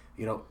than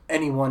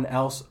anyone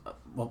else.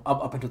 Well,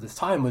 up until this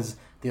time, was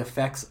the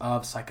effects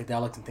of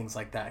psychedelics and things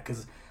like that.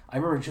 Because I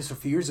remember just a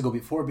few years ago,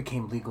 before it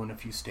became legal in a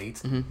few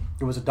states,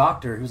 there was a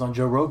doctor who was on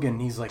Joe Rogan,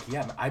 and he's like,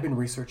 yeah, I've been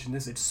researching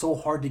this. It's so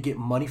hard to get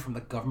money from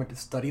the government to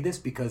study this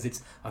because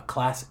it's a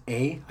class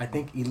A, I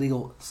think,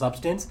 illegal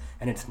substance,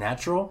 and it's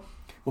natural.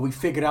 But we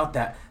figured out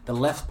that the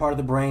left part of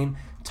the brain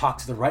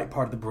talks to the right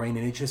part of the brain,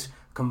 and it just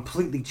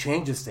completely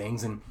changes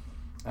things. And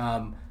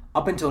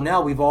up until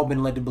now, we've all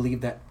been led to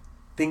believe that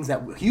things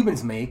that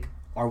humans make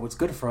are what's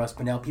good for us.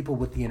 But now people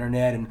with the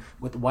internet and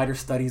with wider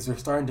studies are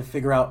starting to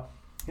figure out,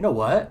 you know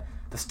what?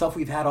 The stuff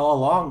we've had all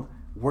along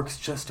works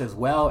just as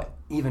well,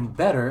 even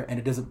better, and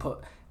it doesn't put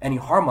any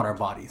harm on our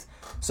bodies.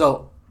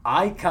 So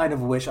I kind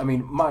of wish,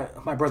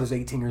 my brother's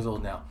 18 years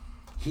old now.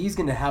 He's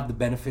going to have the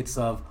benefits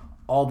of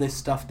all this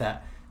stuff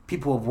that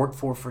people have worked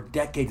for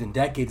decades and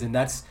decades, and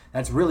that's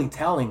really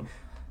telling.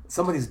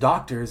 Some of these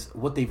doctors,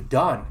 what they've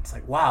done, it's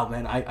like, wow,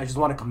 man, I just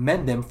want to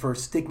commend them for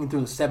sticking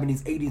through the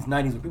 70s, 80s,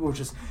 90s, where people were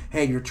just,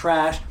 hey, you're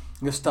trash,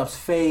 your stuff's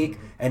fake,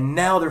 and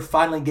now they're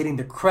finally getting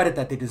the credit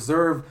that they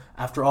deserve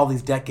after all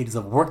these decades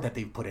of work that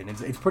they've put in.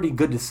 It's pretty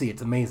good to see.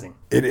 It's amazing.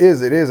 It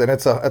is, and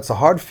it's a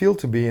hard field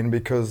to be in,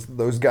 because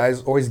those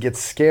guys always get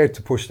scared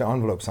to push the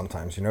envelope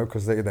sometimes,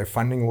 because their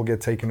funding will get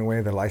taken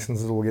away, their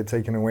licenses will get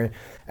taken away,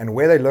 and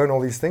where they learn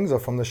all these things are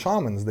from the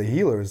shamans, the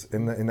healers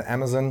in the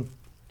Amazon.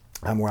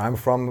 Where I'm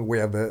from, we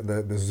have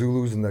the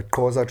Zulus and the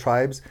Xhosa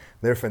tribes.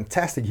 They're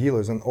fantastic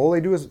healers, and all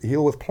they do is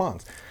heal with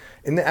plants.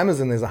 In the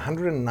Amazon, there's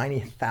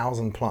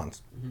 190,000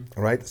 plants,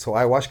 right? So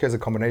ayahuasca is a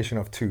combination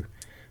of two.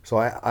 So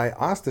I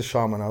asked the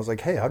shaman, I was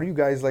like, hey, how did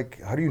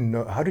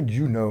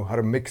you know how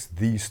to mix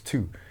these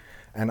two?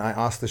 And I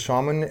asked the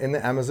shaman in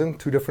the Amazon,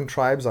 2 different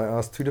tribes. I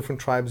asked 2 different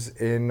tribes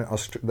in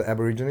the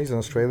Aborigines in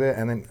Australia,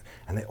 and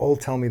they all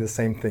tell me the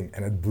same thing,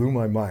 and it blew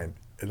my mind.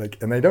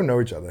 And they don't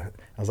know each other.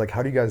 I was like,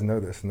 how do you guys know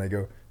this? And they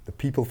go, the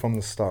people from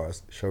the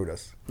stars showed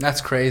us.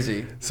 That's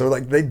crazy. So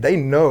like they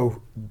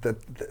know that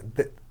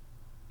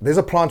there's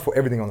a plant for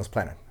everything on this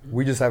planet.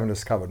 We just haven't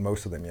discovered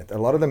most of them yet. A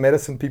lot of the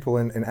medicine people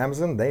in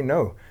Amazon, they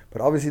know.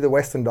 But obviously the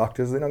Western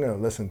doctors, they're not going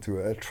to listen to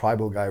a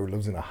tribal guy who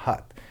lives in a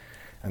hut.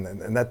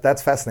 And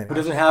that's fascinating. Who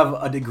doesn't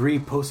have a degree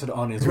posted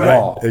on his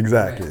wall.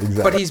 Exactly.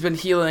 But he's been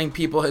healing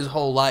people his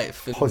whole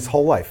life. His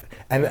whole life.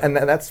 And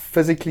that's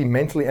physically,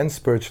 mentally, and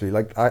spiritually.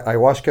 Like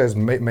ayahuasca is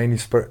mainly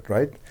spirit,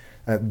 right?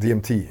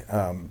 DMT.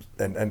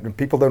 And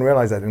people don't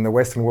realize that in the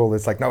Western world,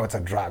 it's like, no, it's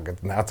a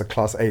drug. Now it's a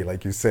class A,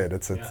 like you said.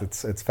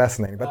 It's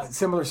fascinating. But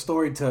similar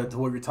story to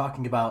what you're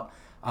talking about.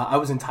 I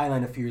was in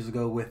Thailand a few years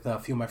ago with a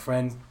few of my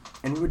friends,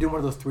 and we were doing one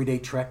of those 3-day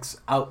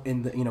treks out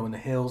in the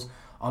hills.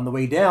 On the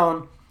way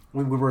down,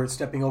 we were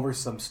stepping over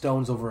some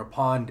stones over a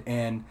pond,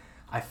 and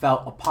I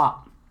felt a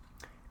pop,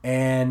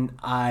 and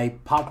I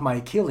popped my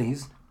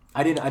Achilles.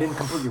 I didn't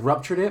completely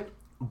ruptured it,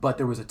 but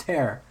there was a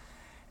tear.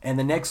 And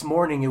the next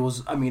morning, it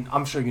was,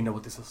 I'm sure you know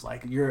what this is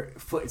like. Your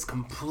foot is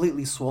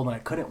completely swollen. I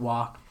couldn't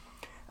walk.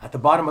 At the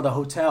bottom of the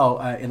hotel,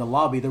 in the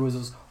lobby, there was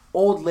this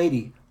old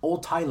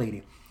Thai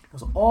lady. I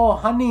was like, oh,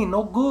 honey,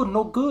 no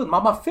good.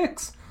 Mama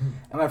fix.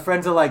 And my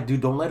friends are like,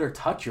 dude, don't let her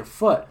touch your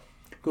foot.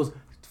 He goes,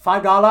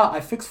 $5, I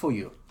fix for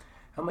you.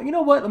 I'm like, you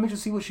know what? Let me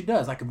just see what she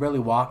does. I could barely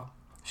walk.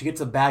 She gets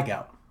a bag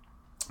out,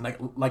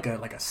 like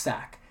a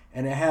sack.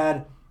 And it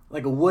had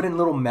like a wooden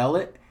little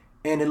mallet,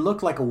 and it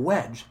looked like a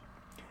wedge.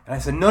 And I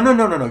said, no,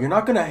 you're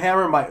not going to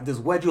hammer this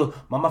wedge.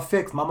 Mama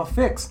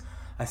fix.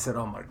 I said,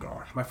 oh my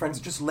gosh. My friends,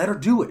 just let her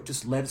do it.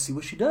 Just let her see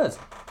what she does.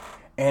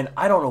 And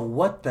I don't know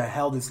what the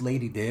hell this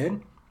lady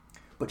did,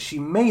 but she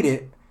made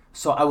it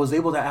so I was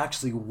able to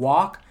actually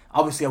walk.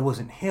 Obviously, I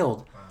wasn't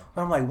healed.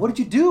 But I'm like, what did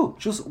you do?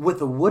 Just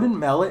with a wooden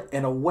mallet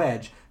and a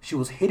wedge, she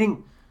was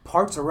hitting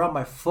parts around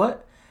my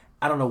foot.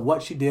 I don't know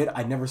what she did.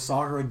 I never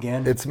saw her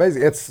again. It's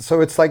amazing.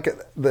 It's like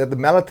the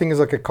mallet thing is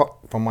like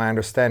from my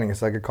understanding,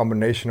 it's like a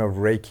combination of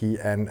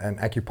Reiki and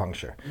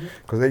acupuncture,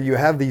 because you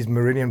have these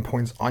meridian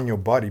points on your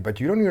body,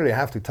 but you don't really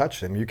have to touch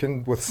them. You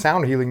can, with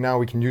sound healing now,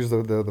 we can use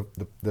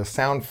the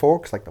sound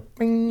forks, like the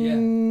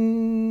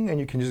bing, and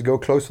you can just go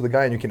close to the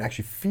guy and you can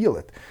actually feel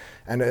it,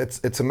 and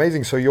it's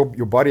amazing. So your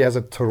body has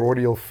a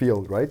toroidal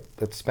field, right,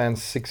 that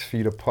spans 6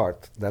 feet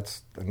apart.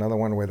 That's another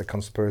one where the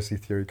conspiracy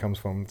theory comes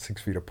from,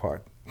 6 feet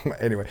apart.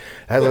 Anyway,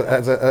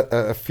 has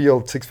a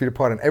field 6 feet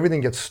apart, and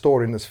everything gets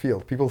stored in this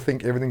field. People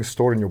think everything's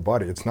stored in your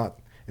body. It's not.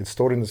 It's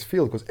stored in this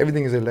field because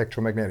everything is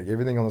electromagnetic.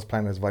 Everything on this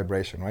planet is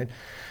vibration, right?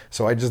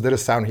 So I just did a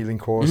sound healing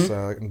course,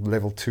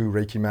 level 2,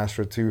 Reiki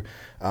Master 2.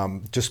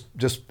 Just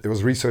it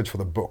was research for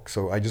the book.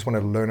 So I just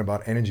wanted to learn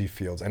about energy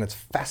fields, and it's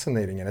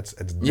fascinating, and it's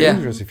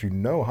dangerous if you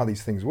know how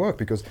these things work,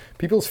 because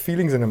people's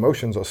feelings and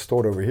emotions are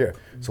stored over here.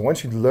 So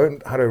once you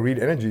learn how to read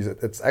energies,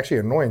 it's actually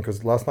annoying,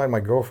 because last night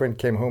my girlfriend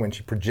came home and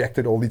she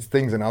projected all these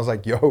things, and I was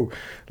like, yo,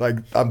 like,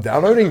 I'm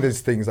downloading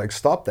these things, like,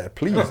 stop that,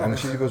 please. And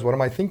she goes, what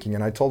am I thinking?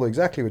 And I told her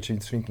exactly what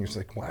she's thinking. She's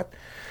like, what?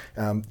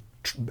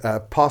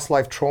 Past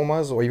life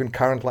traumas, or even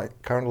current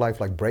life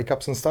like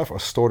breakups and stuff, are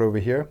stored over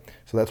here.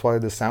 So that's why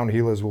the sound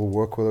healers will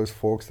work with those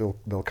forks.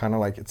 They'll kind of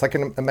like, it's like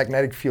a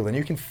magnetic field, and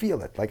you can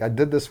feel it. Like I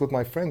did this with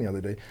my friend the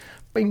other day,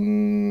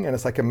 bing, and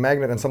it's like a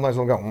magnet. And sometimes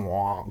they'll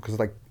go because it's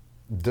like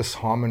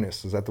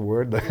disharmonious. Is that the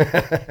word?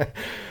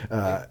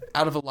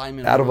 Out of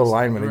alignment. Out of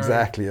alignment,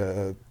 exactly.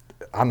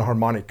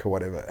 Unharmonic or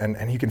whatever,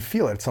 and you can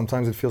feel it.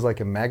 Sometimes it feels like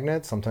a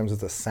magnet, sometimes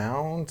it's a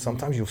sound,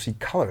 sometimes you'll see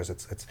colors.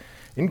 It's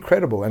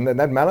incredible. And then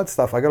that mallet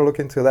stuff, I gotta look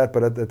into that,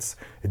 but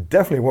it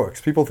definitely works.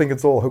 People think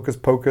it's all hocus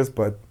pocus,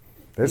 but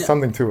there's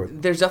something to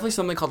it. There's definitely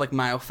something called like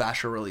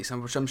myofascial release,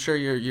 which I'm sure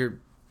you're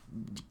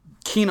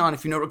keen on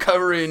if you know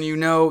recovery and you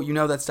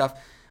know that stuff.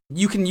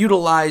 You can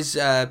utilize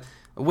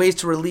ways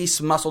to release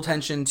muscle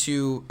tension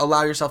to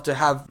allow yourself to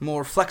have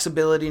more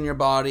flexibility in your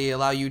body,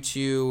 allow you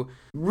to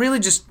really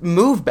just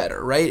move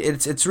better, right?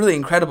 It's really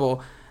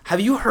incredible. Have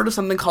you heard of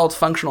something called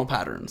functional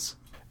patterns?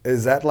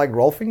 Is that like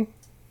rolfing?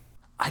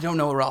 I don't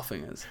know what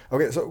rolfing is.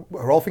 Okay, so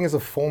rolfing is a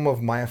form of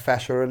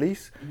myofascial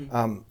release.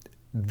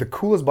 The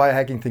coolest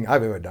biohacking thing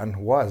I've ever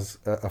done was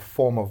a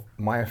form of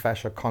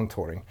myofascial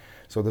contouring.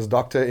 So this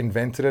doctor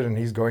invented it, and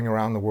he's going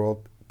around the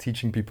world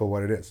teaching people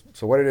what it is.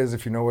 So what it is,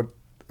 if you know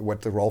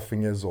what the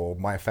rolfing is, or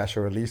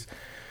myofascial release.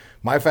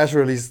 Myofascial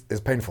release is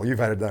painful. You've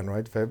had it done,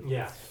 right, Feb?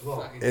 Yeah.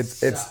 Well,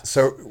 it's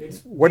so.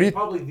 What do you?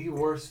 Probably the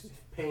worst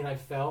pain I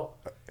felt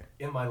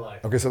in my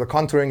life. Okay, so the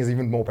contouring is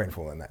even more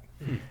painful than that.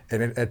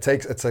 And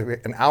it's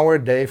like an hour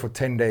a day for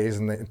 10 days,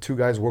 and the two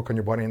guys work on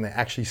your body and they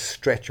actually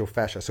stretch your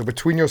fascia. So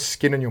between your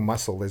skin and your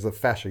muscle, there's the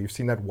fascia. You've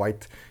seen that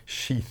white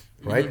sheath,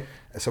 right?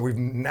 So we've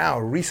now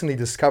recently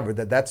discovered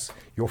that that's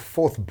your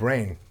fourth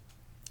brain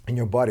in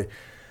your body.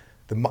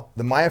 The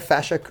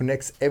myofascia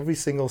connects every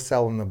single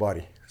cell in the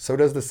body. So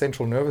does the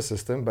central nervous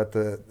system, but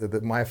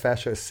the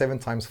myofascia is 7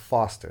 times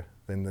faster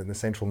than the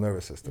central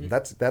nervous system.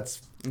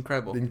 That's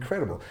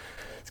incredible.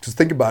 Because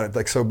think about it,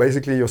 like, so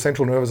basically your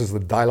central nervous is the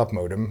dial-up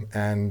modem,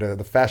 and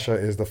the fascia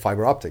is the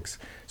fiber optics.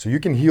 So you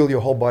can heal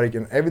your whole body,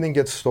 and everything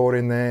gets stored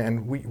in there,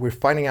 and we're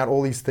finding out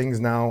all these things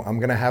now. I'm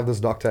going to have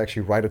this doctor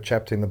actually write a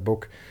chapter in the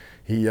book.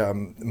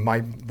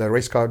 The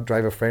race car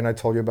driver friend I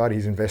told you about,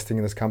 he's investing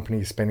in this company.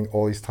 He's spending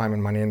all his time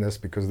and money in this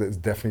because there's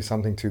definitely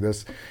something to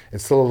this.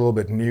 It's still a little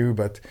bit new,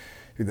 but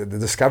the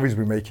discoveries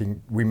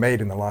we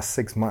made in the last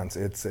 6 months,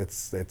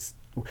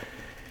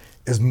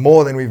 is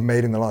more than we've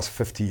made in the last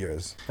 50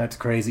 years. That's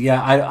crazy.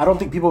 Yeah, I don't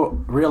think people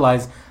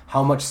realize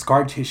how much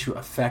scar tissue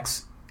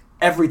affects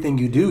everything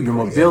you do, your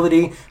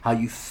mobility, how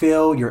you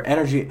feel, your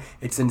energy.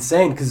 It's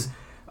insane because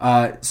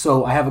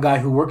so I have a guy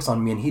who works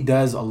on me, and he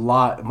does a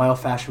lot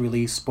myofascial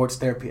release, sports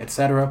therapy,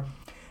 etc.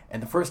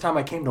 And the first time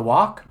I came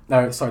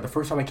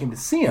to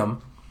see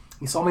him,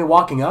 he saw me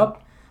walking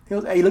up. He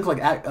goes, "Hey, you look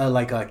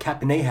like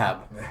Captain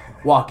Ahab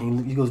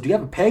walking." He goes, "Do you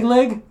have a peg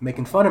leg?"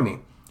 Making fun of me.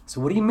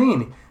 So what do you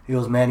mean? He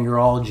goes, "Man, you're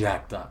all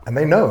jacked up." And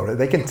they know.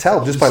 They can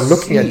tell just by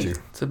looking at you.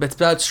 So it's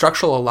about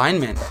structural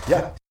alignment.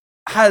 Yeah.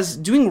 Has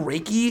doing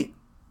Reiki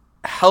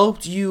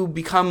helped you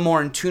become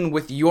more in tune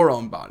with your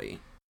own body?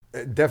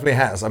 It definitely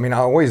has. I mean, I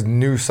always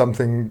knew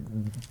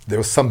there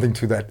was something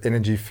to that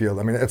energy field.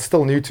 I mean, it's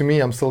still new to me.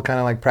 I'm still kind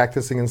of like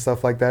practicing and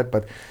stuff like that.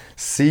 But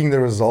seeing the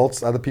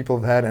results other people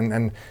have had,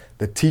 and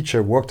the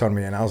teacher worked on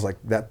me, and I was like,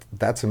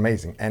 that's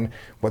amazing. And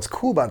what's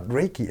cool about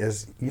Reiki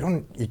is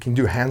you can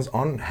do hands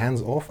on,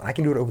 hands off. I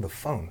can do it over the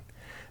phone,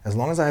 as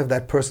long as I have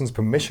that person's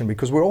permission,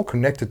 because we're all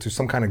connected to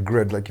some kind of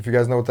grid. Like, if you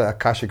guys know what the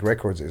Akashic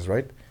Records is,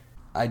 right?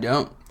 I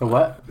don't. The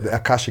what? The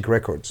Akashic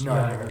Records. No.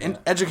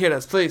 Educate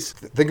us, please.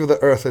 Think of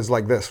the Earth as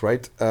like this,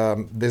 right?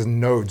 There's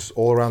nodes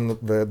all around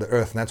the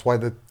Earth, and that's why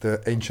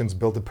the ancients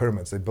built the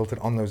pyramids. They built it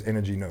on those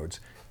energy nodes.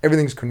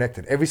 Everything's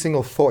connected. Every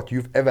single thought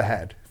you've ever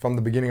had from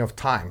the beginning of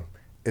time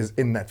is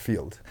in that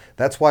field.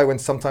 That's why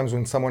sometimes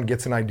when someone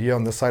gets an idea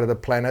on this side of the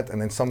planet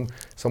and then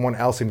someone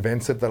else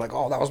invents it, they're like,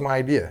 "Oh, that was my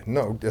idea."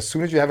 No, as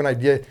soon as you have an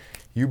idea,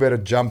 you better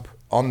jump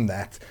on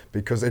that,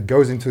 because it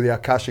goes into the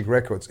Akashic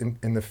Records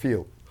in the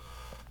field.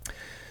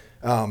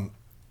 So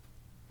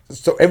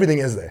everything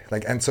is there.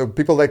 Like, and so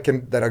people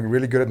that are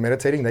really good at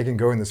meditating, they can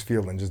go in this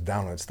field and just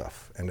download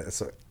stuff. And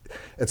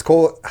it's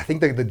called, I think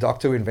the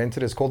doctor who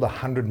invented it's called the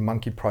 100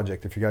 Monkey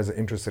Project, if you guys are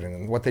interested in it.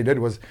 And what they did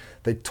was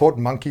they taught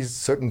monkeys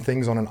certain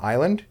things on an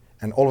island,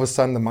 and all of a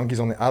sudden the monkeys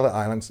on the other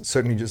islands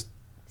certainly just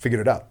figured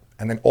it out.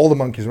 And then all the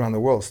monkeys around the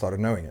world started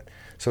knowing it.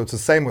 So it's the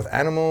same with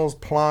animals,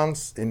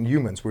 plants, and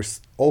humans. We're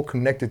all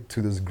connected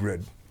to this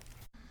grid.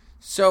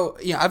 So,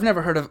 yeah, I've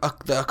never heard of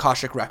the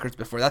Akashic Records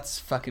before. That's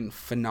fucking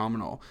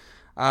phenomenal.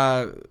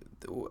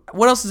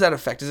 What else does that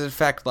affect? Does it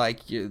affect,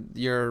 like,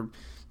 your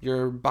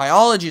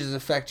biology? Does it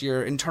affect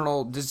your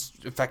internal? Does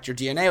it affect your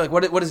DNA? Like,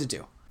 what does it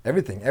do?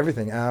 Everything.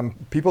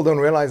 People don't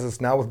realize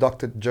this now with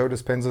Dr. Joe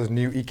Dispenza's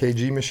new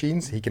EKG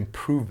machines. He can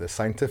prove this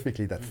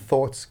scientifically, that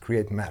thoughts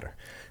create matter.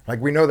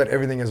 Like, we know that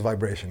everything is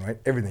vibration, right?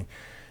 Everything.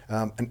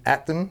 An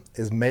atom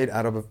is made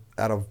out of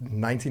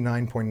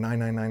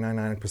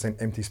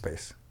 99.99999% empty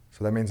space.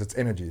 So that means it's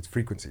energy, it's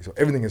frequency. So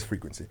everything is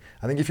frequency.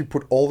 I think if you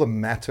put all the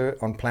matter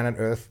on planet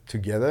Earth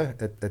together,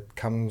 it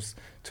comes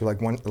to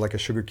like a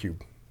sugar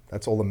cube.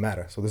 That's all the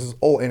matter. So this is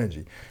all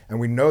energy. And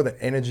we know that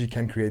energy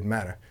can create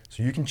matter.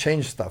 So you can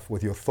change stuff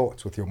with your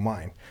thoughts, with your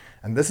mind.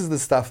 And this is the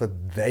stuff that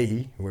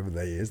whoever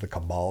they is, the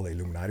Cabal, the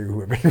Illuminati,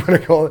 whoever you want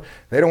to call it,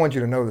 they don't want you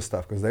to know this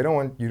stuff because they don't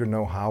want you to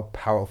know how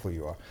powerful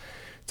you are.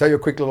 Tell you a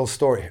quick little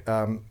story.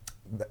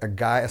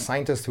 A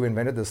scientist who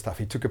invented this stuff,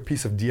 he took a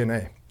piece of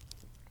DNA.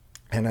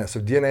 And so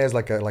DNA is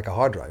like a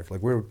hard drive.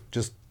 Like, we're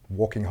just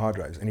walking hard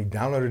drives. And he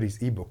downloaded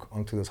his ebook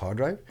onto this hard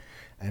drive,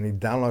 and he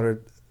downloaded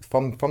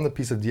from the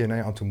piece of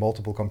DNA onto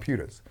multiple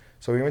computers.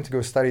 So we went to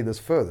go study this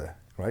further,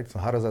 right? So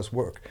how does this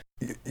work?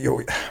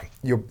 You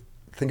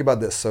think about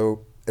this.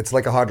 So it's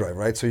like a hard drive,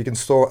 right? So you can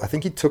store, I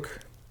think he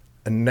took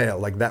a nail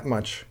like that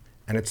much,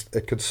 and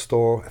it could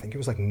store, I think it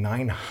was like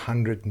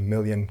 900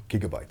 million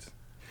gigabytes.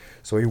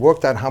 So he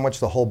worked out how much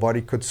the whole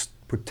body could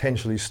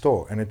potentially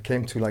store, and it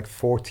came to like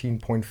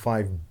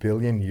 14.5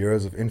 billion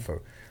years of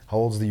info. How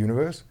old's the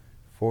universe?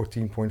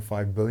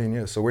 14.5 billion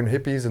years. So when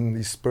hippies and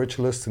these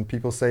spiritualists and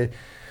people say,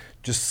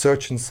 just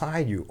search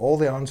inside you, all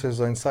the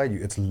answers are inside you.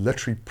 It's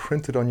literally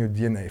printed on your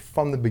DNA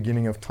from the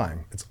beginning of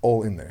time. It's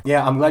all in there.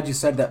 Yeah, I'm glad you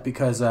said that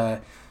because,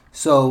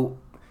 so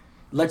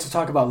let's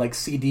talk about like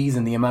CDs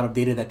and the amount of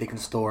data that they can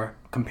store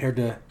compared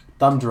to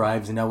thumb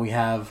drives. And now we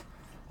have,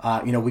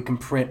 we can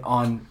print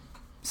on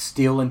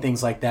steel and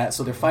things like that.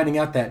 So they're finding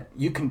out that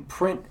you can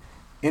print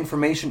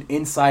information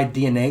inside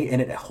DNA,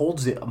 and it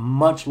holds it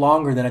much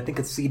longer than, I think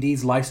a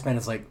CD's lifespan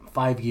is like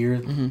 5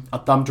 years. Mm-hmm. A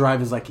thumb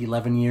drive is like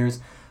 11 years.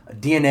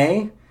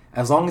 DNA,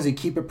 as long as you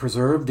keep it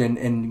preserved and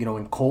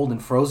in cold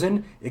and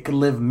frozen, it could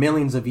live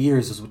millions of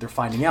years, is what they're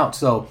finding out.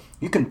 So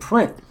you can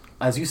print,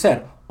 as you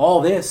said, all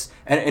this,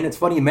 and it's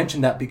funny you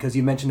mentioned that, because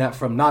you mentioned that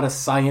from not a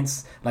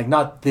science, like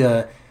not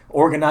the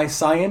organized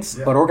science,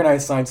 but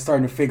organized science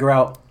starting to figure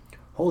out,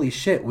 holy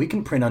shit, we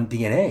can print on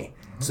DNA.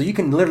 Mm-hmm. So you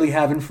can literally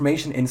have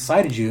information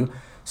inside of you.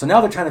 So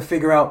now they're trying to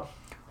figure out,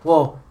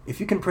 well, if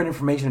you can print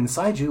information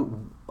inside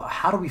you,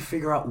 how do we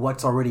figure out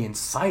what's already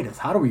inside us?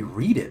 How do we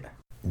read it?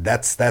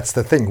 That's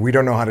the thing. We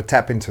don't know how to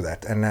tap into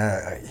that, and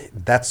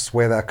that's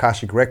where the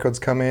Akashic records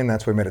come in.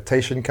 That's where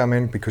meditation come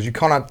in, because you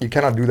cannot do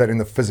that in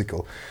the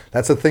physical.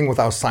 That's the thing with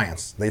our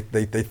science. They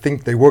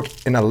think they work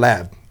in a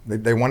lab.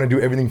 They want to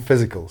do everything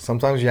physical.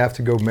 Sometimes you have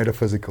to go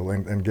metaphysical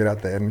and get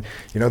out there. And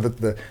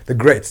the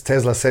greats,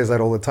 Tesla says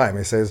that all the time.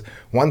 He says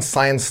once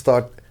science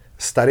start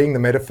studying the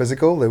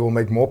metaphysical, they will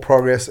make more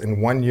progress in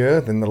 1 year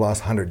than the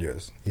last 100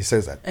 years. He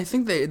says that. I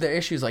think the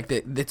issue is like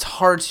it's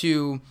hard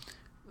to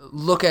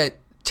look at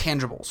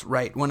tangibles,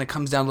 right? When it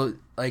comes down to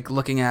like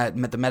looking at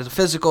the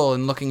metaphysical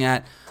and looking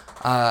at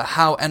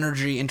how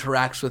energy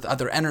interacts with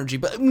other energy,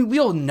 but I mean, we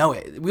all know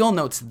it. We all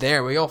know it's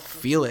there. We all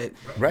feel it.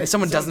 Right. If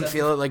someone doesn't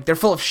feel it, like they're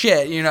full of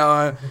shit,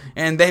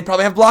 and they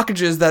probably have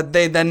blockages that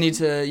they then need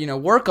to,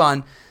 work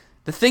on.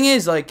 The thing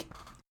is, like,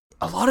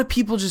 a lot of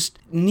people just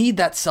need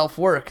that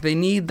self-work. They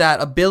need that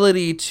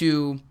ability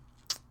to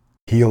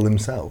heal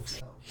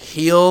themselves.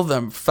 Heal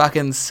them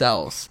fucking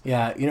selves.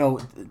 Yeah,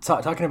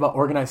 talking about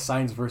organized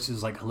science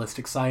versus like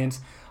holistic science.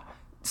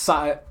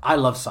 I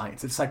love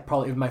science. It's like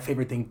probably my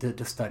favorite thing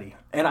to study.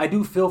 And I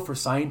do feel for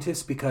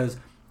scientists, because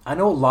I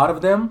know a lot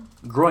of them,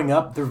 growing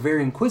up, they're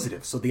very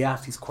inquisitive. So they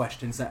ask these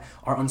questions that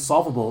are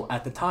unsolvable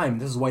at the time.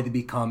 This is why they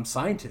become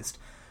scientists.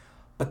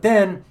 But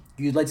then,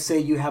 let's say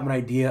you have an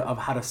idea of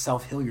how to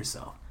self-heal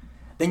yourself.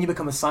 Then you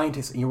become a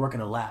scientist and you work in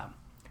a lab.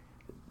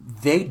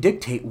 They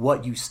dictate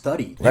what you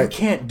study. Right. You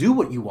can't do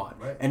what you want.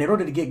 Right. And in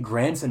order to get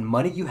grants and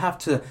money, you have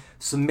to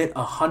submit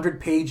a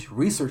 100-page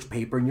research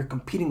paper, and you're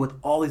competing with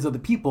all these other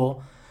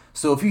people.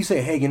 So if you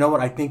say, hey, you know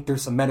what, I think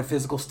there's some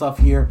metaphysical stuff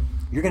here,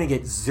 you're going to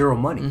get zero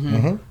money. Mm-hmm.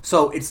 Mm-hmm.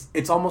 So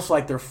it's almost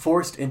like they're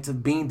forced into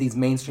being these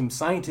mainstream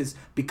scientists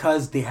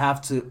because they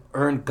have to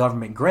earn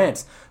government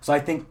grants. So I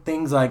think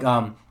things like,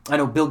 I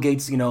know Bill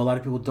Gates, a lot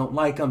of people don't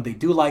like him. They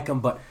do like him,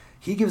 but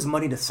he gives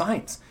money to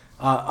science.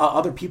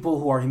 Other people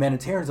who are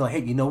humanitarians are like,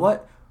 hey, you know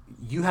what?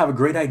 You have a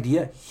great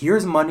idea.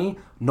 Here's money,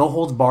 no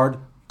holds barred,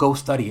 go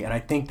study it. And I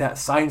think that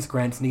science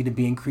grants need to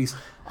be increased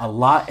a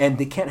lot, and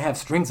they can't have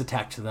strings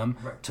attached to them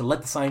to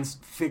let the science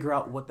figure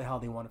out what the hell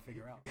they want to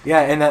figure out. Yeah,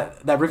 and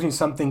that brings me to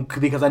something,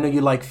 because I know you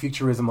like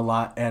futurism a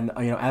lot, and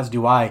as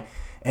do I.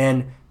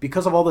 And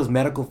because of all those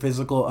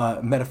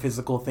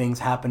metaphysical things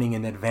happening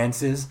and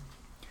advances,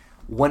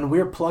 when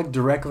we're plugged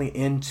directly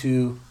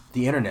into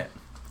the internet,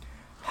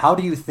 how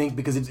do you think,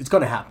 because it's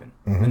going to happen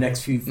in the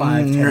next 5,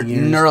 10 years.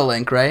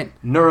 Neuralink, right?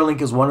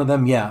 Neuralink is one of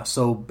them, yeah.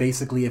 So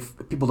basically, if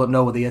people don't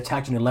know, they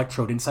attach an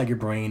electrode inside your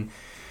brain,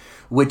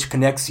 which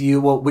connects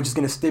you, which is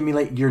going to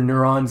stimulate your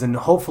neurons and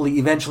hopefully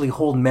eventually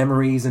hold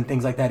memories and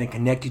things like that and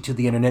connect you to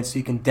the internet, so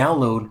you can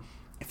download,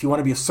 if you want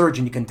to be a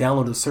surgeon, you can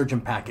download a surgeon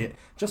packet,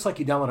 just like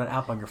you download an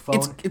app on your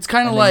phone. It's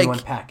kind of like,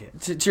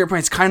 to your point,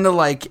 it's kind of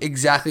like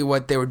exactly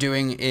what they were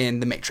doing in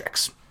The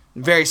Matrix.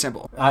 Very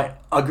simple. I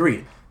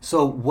agree.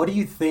 So what do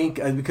you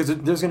think, because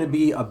there's going to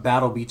be a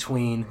battle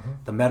between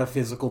the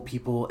metaphysical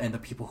people and the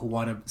people who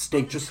want to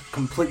stay just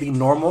completely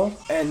normal,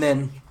 and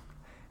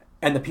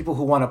the people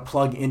who want to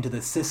plug into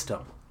the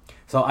system.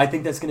 So I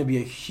think that's going to be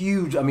it's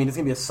going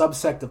to be a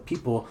subsect of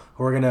people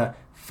who are going to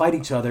fight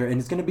each other, and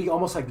it's going to be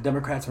almost like the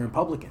Democrats and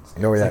Republicans.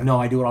 Oh, yeah. It's like, no,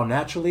 I do it all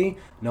naturally.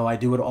 No, I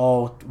do it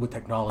all with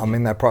technology. I'm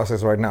in that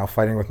process right now,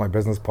 fighting with my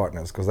business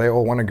partners, because they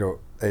all want to go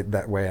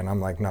that way, and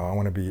I'm like, no, I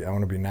want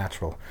to be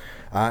natural.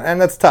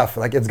 And that's tough.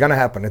 Like, it's gonna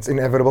happen. It's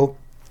inevitable.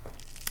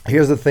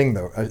 Here's the thing,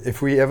 though.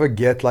 If we ever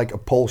get like a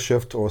pole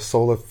shift or a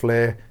solar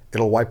flare,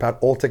 it'll wipe out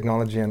all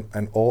technology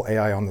and all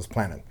AI on this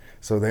planet.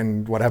 So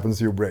then, what happens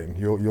to your brain?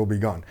 You'll be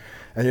gone.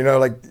 And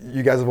like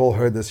you guys have all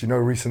heard this.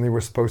 Recently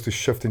we're supposed to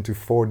shift into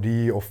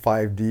 4D or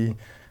 5D. I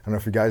don't know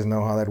if you guys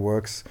know how that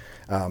works.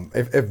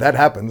 If that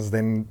happens,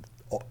 then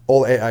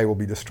all AI will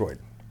be destroyed.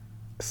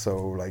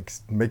 So like,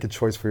 make a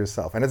choice for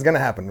yourself, and it's gonna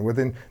happen.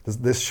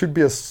 There should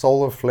be a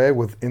solar flare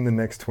within the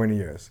next 20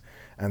 years,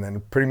 and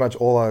then pretty much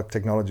all our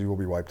technology will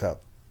be wiped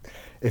out.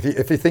 If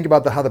you think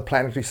about how the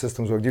planetary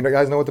systems work, do you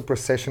guys know what the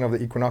precession of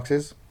the equinox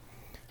is?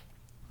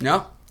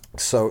 No.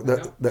 So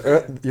the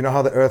Earth,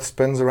 how the Earth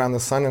spins around the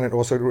sun, and it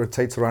also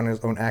rotates around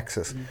its own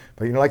axis.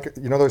 Mm-hmm.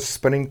 But those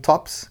spinning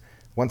tops.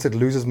 Once it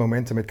loses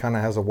momentum, it kind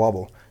of has a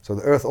wobble. So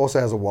the Earth also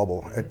has a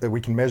wobble.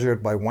 We can measure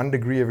it by 1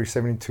 degree every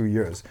 72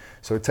 years.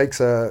 So it takes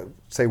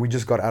say we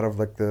just got out of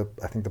like the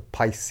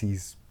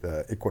Pisces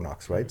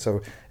equinox, right?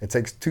 So it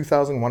takes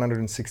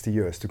 2,160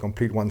 years to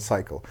complete one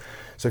cycle.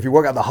 So if you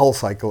work out the whole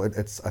cycle,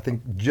 it's I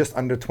think just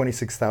under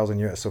 26,000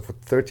 years. So for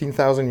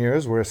 13,000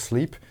 years we're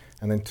asleep,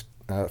 and then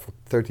for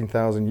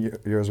 13,000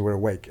 years we're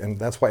awake, and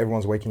that's why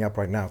everyone's waking up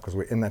right now, because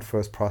we're in that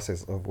first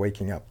process of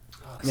waking up.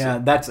 Yeah,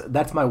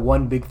 that's my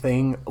one big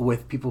thing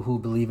with people who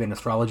believe in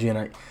astrology,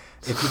 and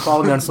if you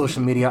follow me on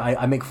social media,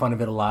 I make fun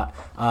of it a lot.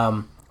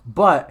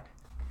 But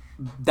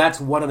that's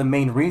one of the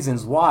main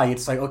reasons why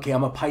it's like, okay,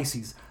 I'm a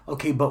Pisces.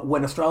 Okay, but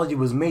when astrology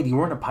was made, you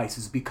weren't a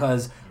Pisces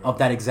because of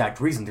that exact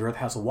reason. The Earth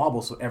has a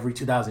wobble, so every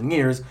 2,000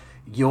 years,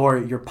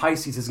 your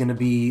Pisces is going to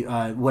be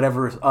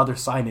whatever other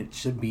sign it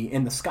should be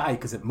in the sky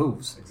because it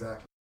moves.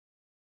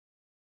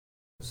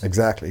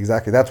 Exactly.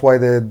 That's why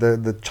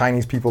the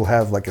Chinese people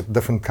have like a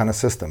different kind of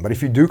system. But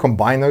if you do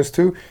combine those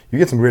two, you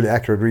get some really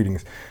accurate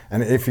readings.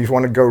 And if you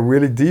want to go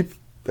really deep,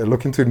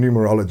 look into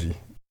numerology.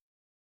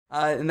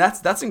 And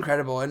that's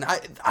incredible. And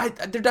I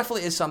there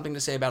definitely is something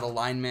to say about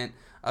alignment,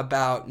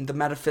 about the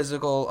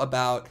metaphysical,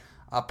 about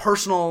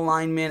personal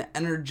alignment,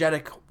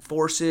 energetic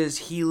forces,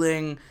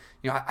 healing.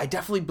 I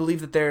definitely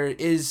believe that there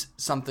is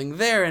something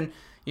there. And,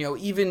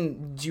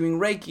 even doing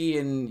Reiki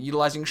and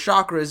utilizing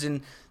chakras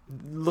and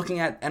looking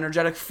at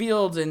energetic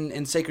fields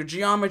and sacred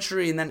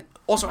geometry, and then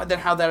also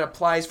how that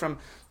applies from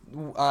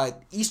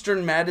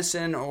Eastern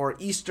medicine or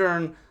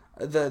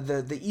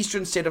the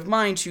Eastern state of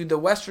mind to the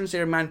Western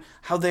state of mind,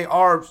 how they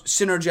are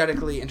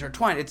synergetically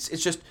intertwined. It's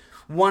just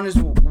one is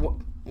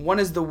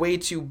the way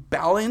to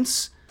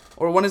balance,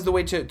 or one is the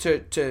way to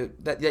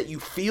that you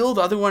feel.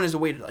 The other one is a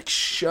way to like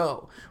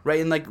show, right?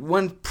 And like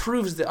one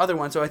proves the other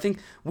one. So I think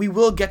we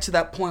will get to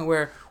that point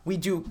where we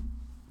do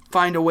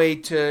find a way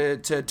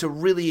to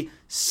really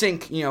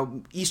sync,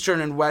 Eastern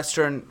and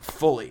Western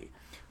fully.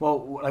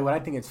 Well, like what I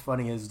think is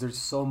funny is there's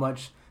so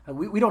much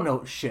we don't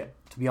know shit,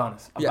 to be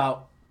honest,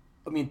 about.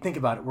 I mean, think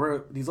about it.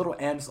 We're these little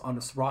ants on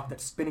this rock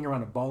that's spinning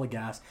around a ball of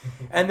gas.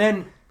 And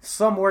then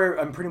somewhere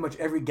in pretty much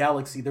every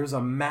galaxy, there's a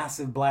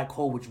massive black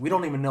hole, which we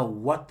don't even know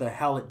what the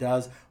hell it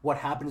does, what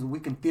happens. We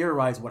can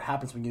theorize what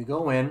happens when you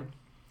go in.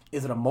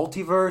 Is it a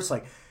multiverse?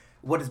 Like,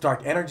 what is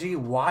dark energy?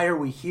 Why are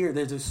we here?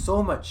 There's just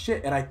so much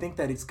shit. And I think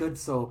that it's good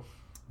so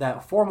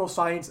that formal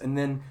science and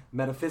then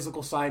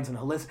metaphysical science and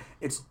holistic,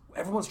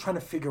 everyone's trying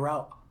to figure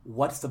out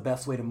what's the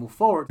best way to move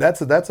forward. That's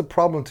a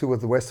problem too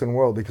with the Western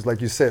world, because like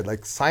you said,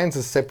 like science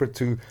is separate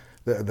to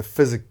the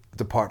physics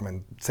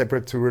department,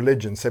 separate to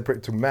religion,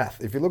 separate to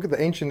math. If you look at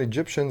the ancient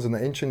Egyptians and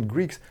the ancient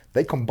Greeks,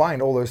 they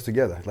combined all those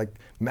together. Like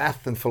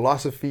math and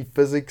philosophy,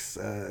 physics,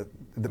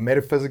 the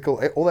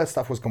metaphysical, all that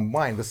stuff was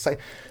combined.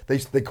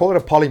 They call it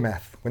a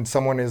polymath when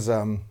someone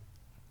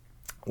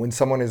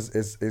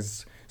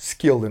is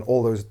skilled in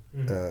all those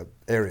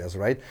areas,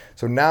 right?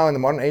 So now in the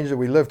modern age that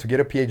we live, to get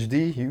a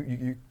PhD,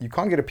 you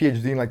can't get a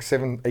PhD in like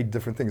 7-8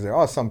 different things. There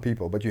are some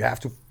people, but you have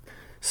to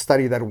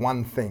study that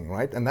one thing,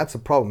 right? And that's a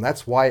problem.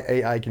 That's why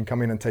AI can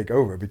come in and take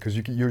over, because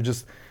you're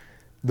just,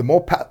 the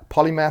more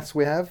polymaths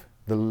we have,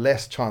 the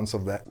less chance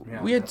of that.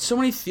 Yeah. We had so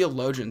many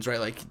theologians, right?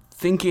 Like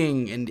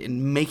thinking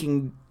and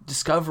making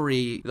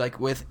discovery, like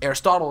with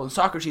Aristotle and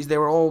Socrates, they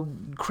were all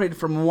created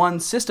from one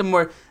system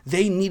where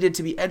they needed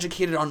to be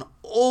educated on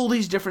all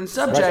these different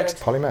subjects.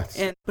 Right.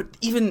 Polymaths. But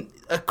even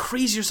a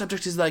crazier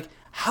subject is like,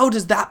 how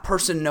does that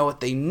person know what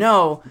they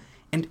know?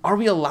 And are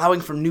we allowing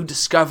for new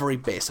discovery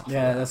based on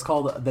that? That's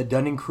called the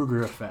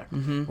Dunning-Kruger effect,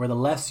 where the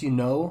less you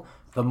know,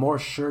 the more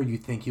sure you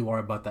think you are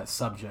about that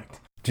subject.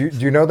 Do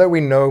you know that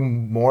we know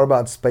more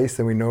about space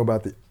than we know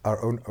about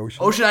our own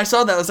ocean? I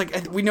saw that. It was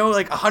like, we know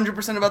like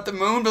 100% about the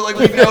moon, but like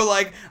we know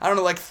like, I don't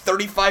know, like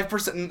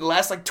 35%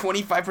 less, like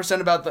 25%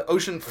 about the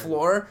ocean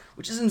floor,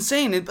 which is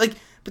insane.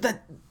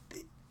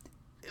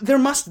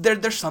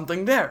 There's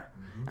something there.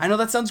 I know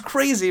that sounds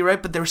crazy,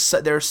 right? But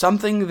there's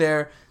something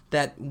there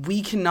that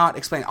we cannot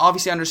explain.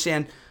 Obviously, I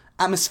understand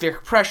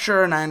atmospheric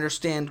pressure, and I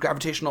understand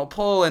gravitational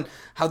pull, and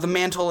how the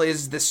mantle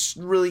is this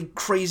really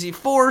crazy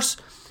force.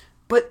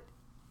 But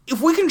if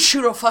we can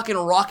shoot a fucking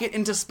rocket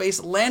into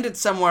space, land it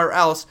somewhere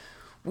else,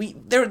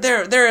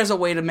 there is a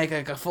way to make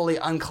like a fully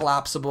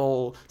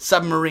uncollapsible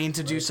submarine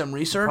to do some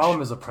research. The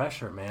problem is the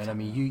pressure, man. I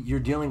mean, you're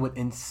dealing with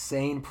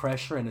insane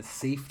pressure and a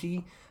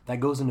safety that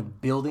goes into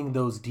building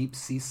those deep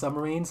sea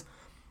submarines.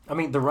 I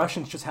mean, the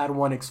Russians just had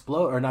one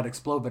explode, or not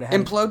explode, but it had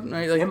implode,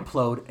 right?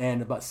 Implode,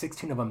 and about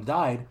 16 of them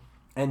died.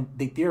 And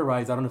they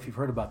theorized, I don't know if you've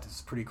heard about this,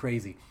 it's pretty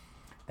crazy,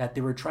 that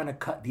they were trying to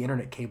cut the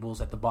internet cables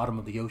at the bottom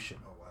of the ocean.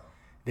 Oh, wow.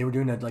 They were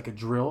doing a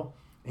drill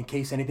in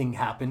case anything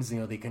happens.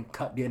 They can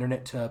cut the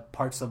internet to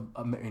parts of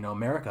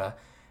America,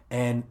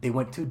 and they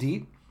went too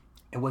deep.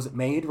 It wasn't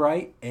made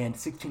right, and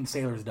 16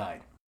 sailors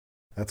died.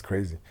 That's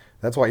crazy.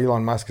 That's why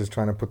Elon Musk is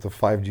trying to put the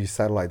 5G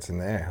satellites in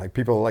the air. Like,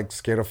 people are like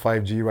scared of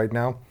 5G right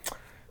now.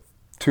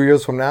 2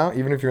 years from now,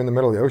 even if you're in the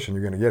middle of the ocean,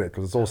 you're going to get it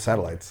because it's all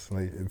satellites.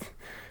 Like,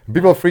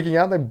 people are freaking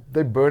out.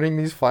 They're burning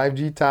these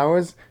 5G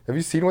towers. Have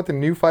you seen what the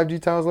new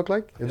 5G towers look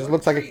like? It just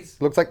looks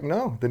like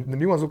no. The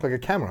new ones look like a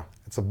camera.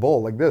 It's a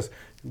ball like this.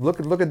 Look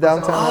at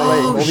downtown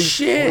LA.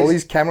 All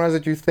these cameras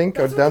that you think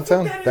are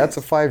downtown, that's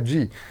a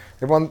 5G.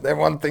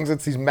 Everyone thinks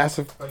it's these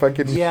massive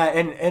fucking... Yeah,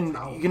 and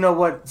you know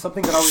what?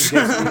 Something that always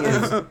gets me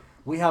is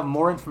we have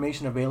more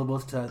information available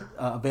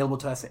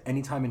to us at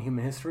any time in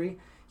human history,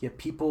 yet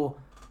people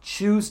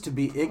choose to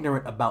be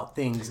ignorant about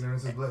things.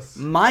 Ignorance is bliss.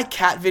 My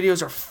cat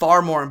videos are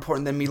far more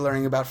important than me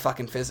learning about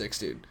fucking physics,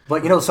 dude.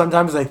 But,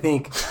 sometimes I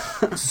think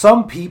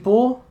some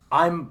people,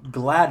 I'm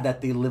glad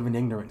that they live in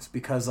ignorance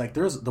because, like,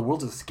 the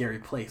world's a scary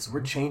place.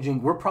 We're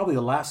changing. We're probably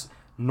the last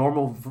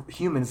normal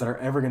humans that are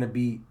ever going to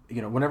be,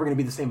 we're never going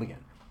to be the same again.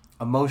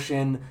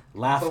 Emotion,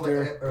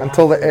 laughter.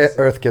 Until the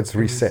earth gets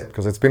reset,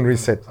 because it's been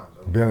reset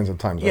billions of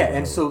times. Yeah,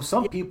 and so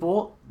some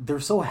people, they're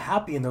so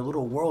happy in their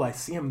little world. I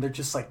see them, they're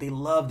just like, they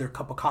love their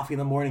cup of coffee in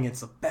the morning.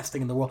 It's the best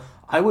thing in the world.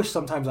 I wish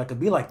sometimes I could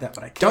be like that,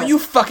 but I can't. Don't you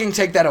fucking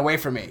take that away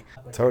from me.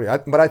 Totally.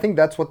 But I think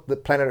that's what the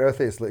planet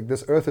Earth is. Like,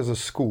 this Earth is a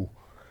school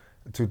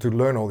to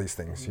learn all these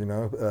things,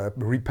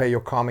 repay your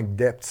karmic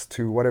debts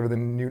to whatever the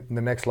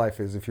next life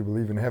is, if you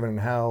believe in heaven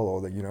and hell,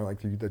 or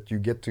that that you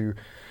get to.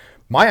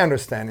 My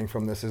understanding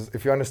from this is,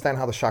 if you understand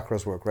how the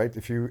chakras work, right?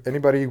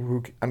 Anybody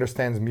who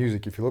understands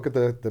music, if you look at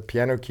the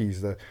piano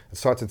keys, it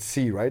starts at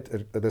C, right?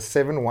 The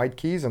 7 white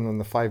keys and then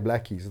the 5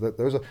 black keys.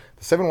 Those are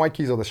the 7 white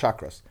keys are the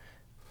chakras.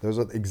 Those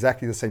are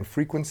exactly the same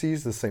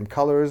frequencies, the same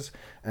colors,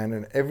 and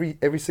then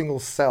every single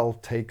cell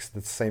takes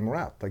the same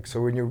route. Like, so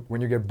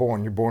when you get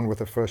born, you're born with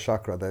the first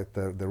chakra,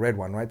 the red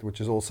one, right?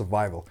 Which is all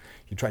survival.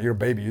 You're a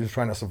baby, you're just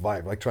trying to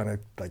survive, like trying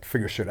to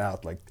figure shit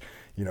out,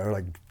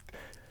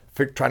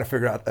 trying to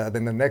figure out.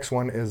 Then the next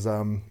one is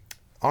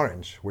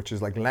orange, which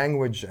is like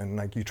language, and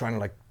like you're trying to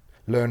like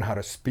learn how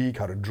to speak,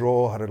 how to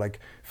draw, how to like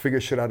figure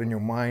shit out in your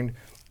mind.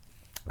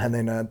 And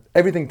then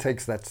everything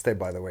takes that step,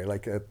 by the way,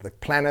 like the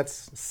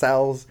planets,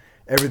 cells,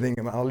 everything.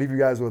 And I'll leave you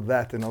guys with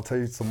that, and I'll tell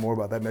you some more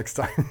about that next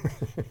time.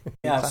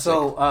 Yeah.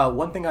 So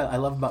one thing I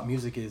love about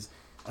music is,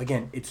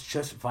 again, it's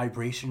just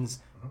vibrations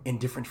in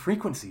different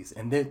frequencies,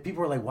 and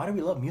people are like, why do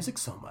we love music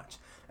so much?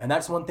 And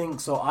that's one thing.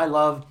 So I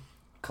love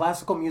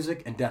classical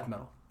music and death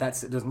metal.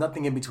 There's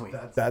nothing in between.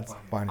 That's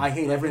fine. I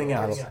hate everything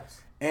else.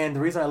 And the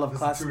reason I love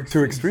classical...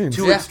 Two extremes.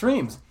 Two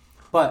extremes.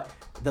 But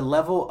the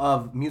level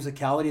of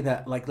musicality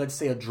that, like, let's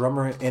say a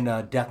drummer in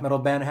a death metal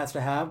band has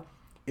to have,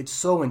 it's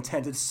so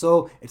intense.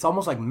 It's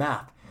almost like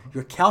math.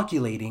 You're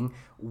calculating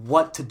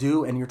what to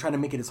do, and you're trying to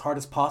make it as hard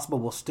as possible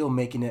while still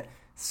making it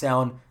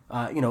sound,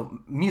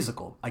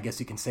 musical. I guess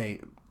you can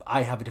say.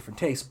 I have a different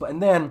taste.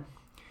 And then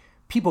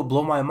people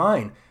blow my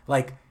mind.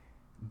 Like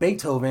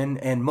Beethoven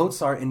and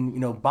Mozart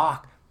and,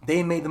 Bach,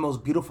 they made the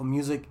most beautiful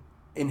music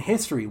in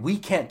history. We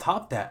can't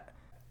top that.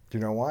 Do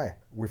you know why?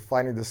 We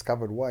finally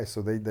discovered why.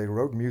 So they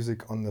wrote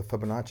music on the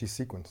Fibonacci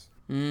sequence,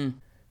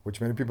 which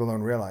many people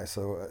don't realize.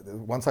 So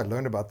once I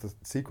learned about the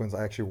sequence,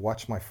 I actually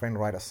watched my friend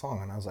write a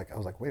song, and I was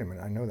like, wait a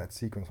minute, I know that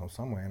sequence from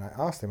somewhere. And I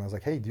asked him, I was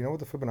like, hey, do you know what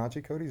the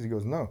Fibonacci code is? He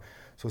goes, no.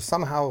 So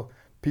somehow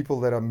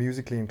people that are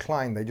musically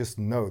inclined, they just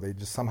know. They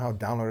just somehow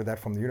downloaded that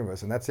from the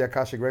universe. And that's the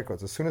Akashic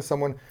Records. As soon as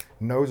someone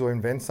knows or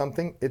invents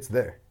something, it's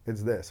there.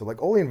 It's there. So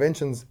like all the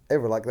inventions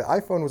ever, like the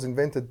iPhone was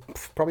invented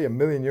probably 1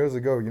 million years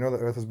ago. The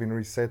Earth has been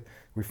reset.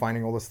 We're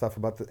finding all this stuff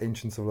about the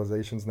ancient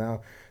civilizations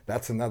now.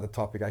 That's another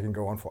topic I can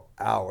go on for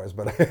hours,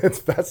 but it's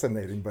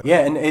fascinating. But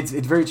yeah, and it's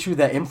very true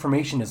that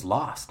information is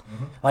lost.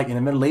 Like in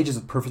the Middle Ages,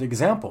 a perfect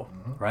example,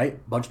 right?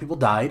 A bunch of people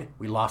died.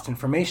 We lost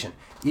information.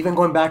 Even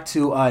going back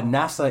to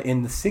NASA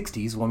in the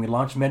 60s when we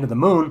launched men to the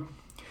moon,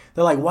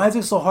 they're like, why is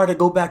it so hard to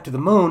go back to the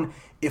moon?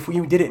 If we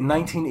did it in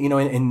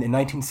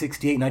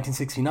 1968,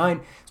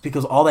 1969, it's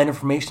because all that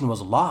information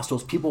was lost.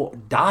 Those people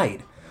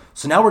died.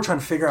 So now we're trying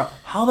to figure out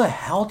how the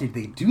hell did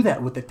they do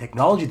that with the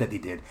technology that they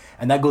did?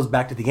 And that goes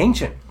back to the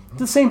ancient. It's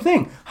the same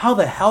thing. How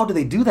the hell do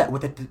they do that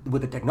with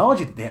the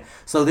technology that they had?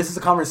 So this is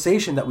a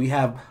conversation that we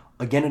have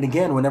again and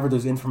again whenever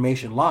there's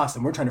information lost,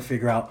 and we're trying to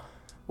figure out,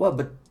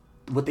 but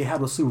what they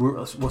had was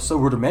so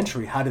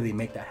rudimentary. How did they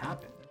make that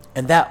happen?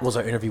 And that was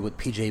our interview with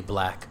PJ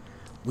Black.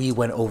 We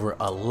went over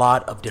a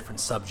lot of different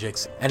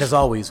subjects, and as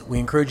always, we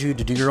encourage you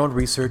to do your own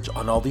research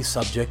on all these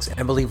subjects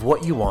and believe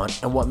what you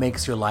want and what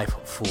makes your life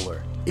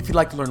fuller. If you'd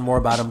like to learn more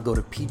about them, go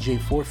to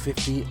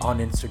PJ450 on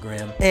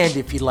Instagram. And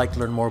if you'd like to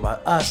learn more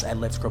about us at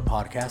Let's Grow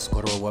Podcast,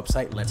 go to our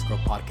website,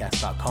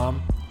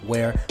 letsgrowpodcast.com,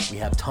 where we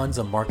have tons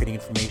of marketing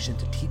information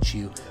to teach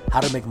you how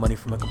to make money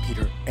from a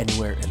computer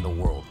anywhere in the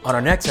world. On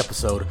our next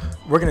episode,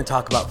 we're going to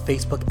talk about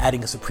Facebook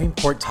adding a Supreme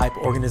Court type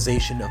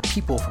organization of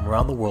people from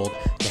around the world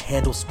to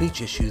handle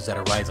speech issues that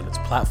arise on its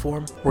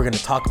platform. We're going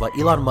to talk about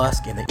Elon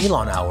Musk in the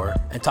Elon Hour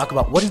and talk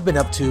about what he's been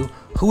up to,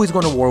 who he's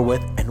going to war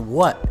with, and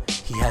what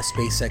he has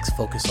SpaceX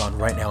focused on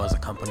right now as a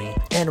company.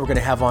 And we're going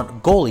to have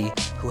on Goli,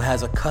 who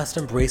has a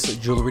custom bracelet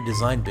jewelry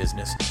design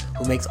business,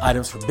 who makes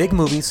items for big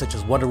movies such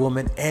as Wonder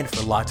Woman and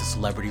for lots of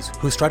celebrities,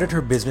 who started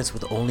her business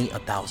with only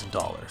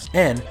 $1,000.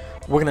 And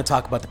we're going to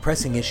talk about the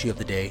pressing issue of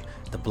the day,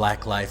 the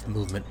Black Lives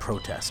Movement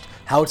protest,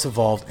 how it's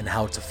evolved and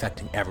how it's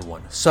affecting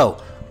everyone.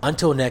 So,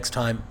 until next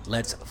time,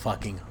 let's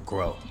fucking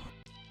grow.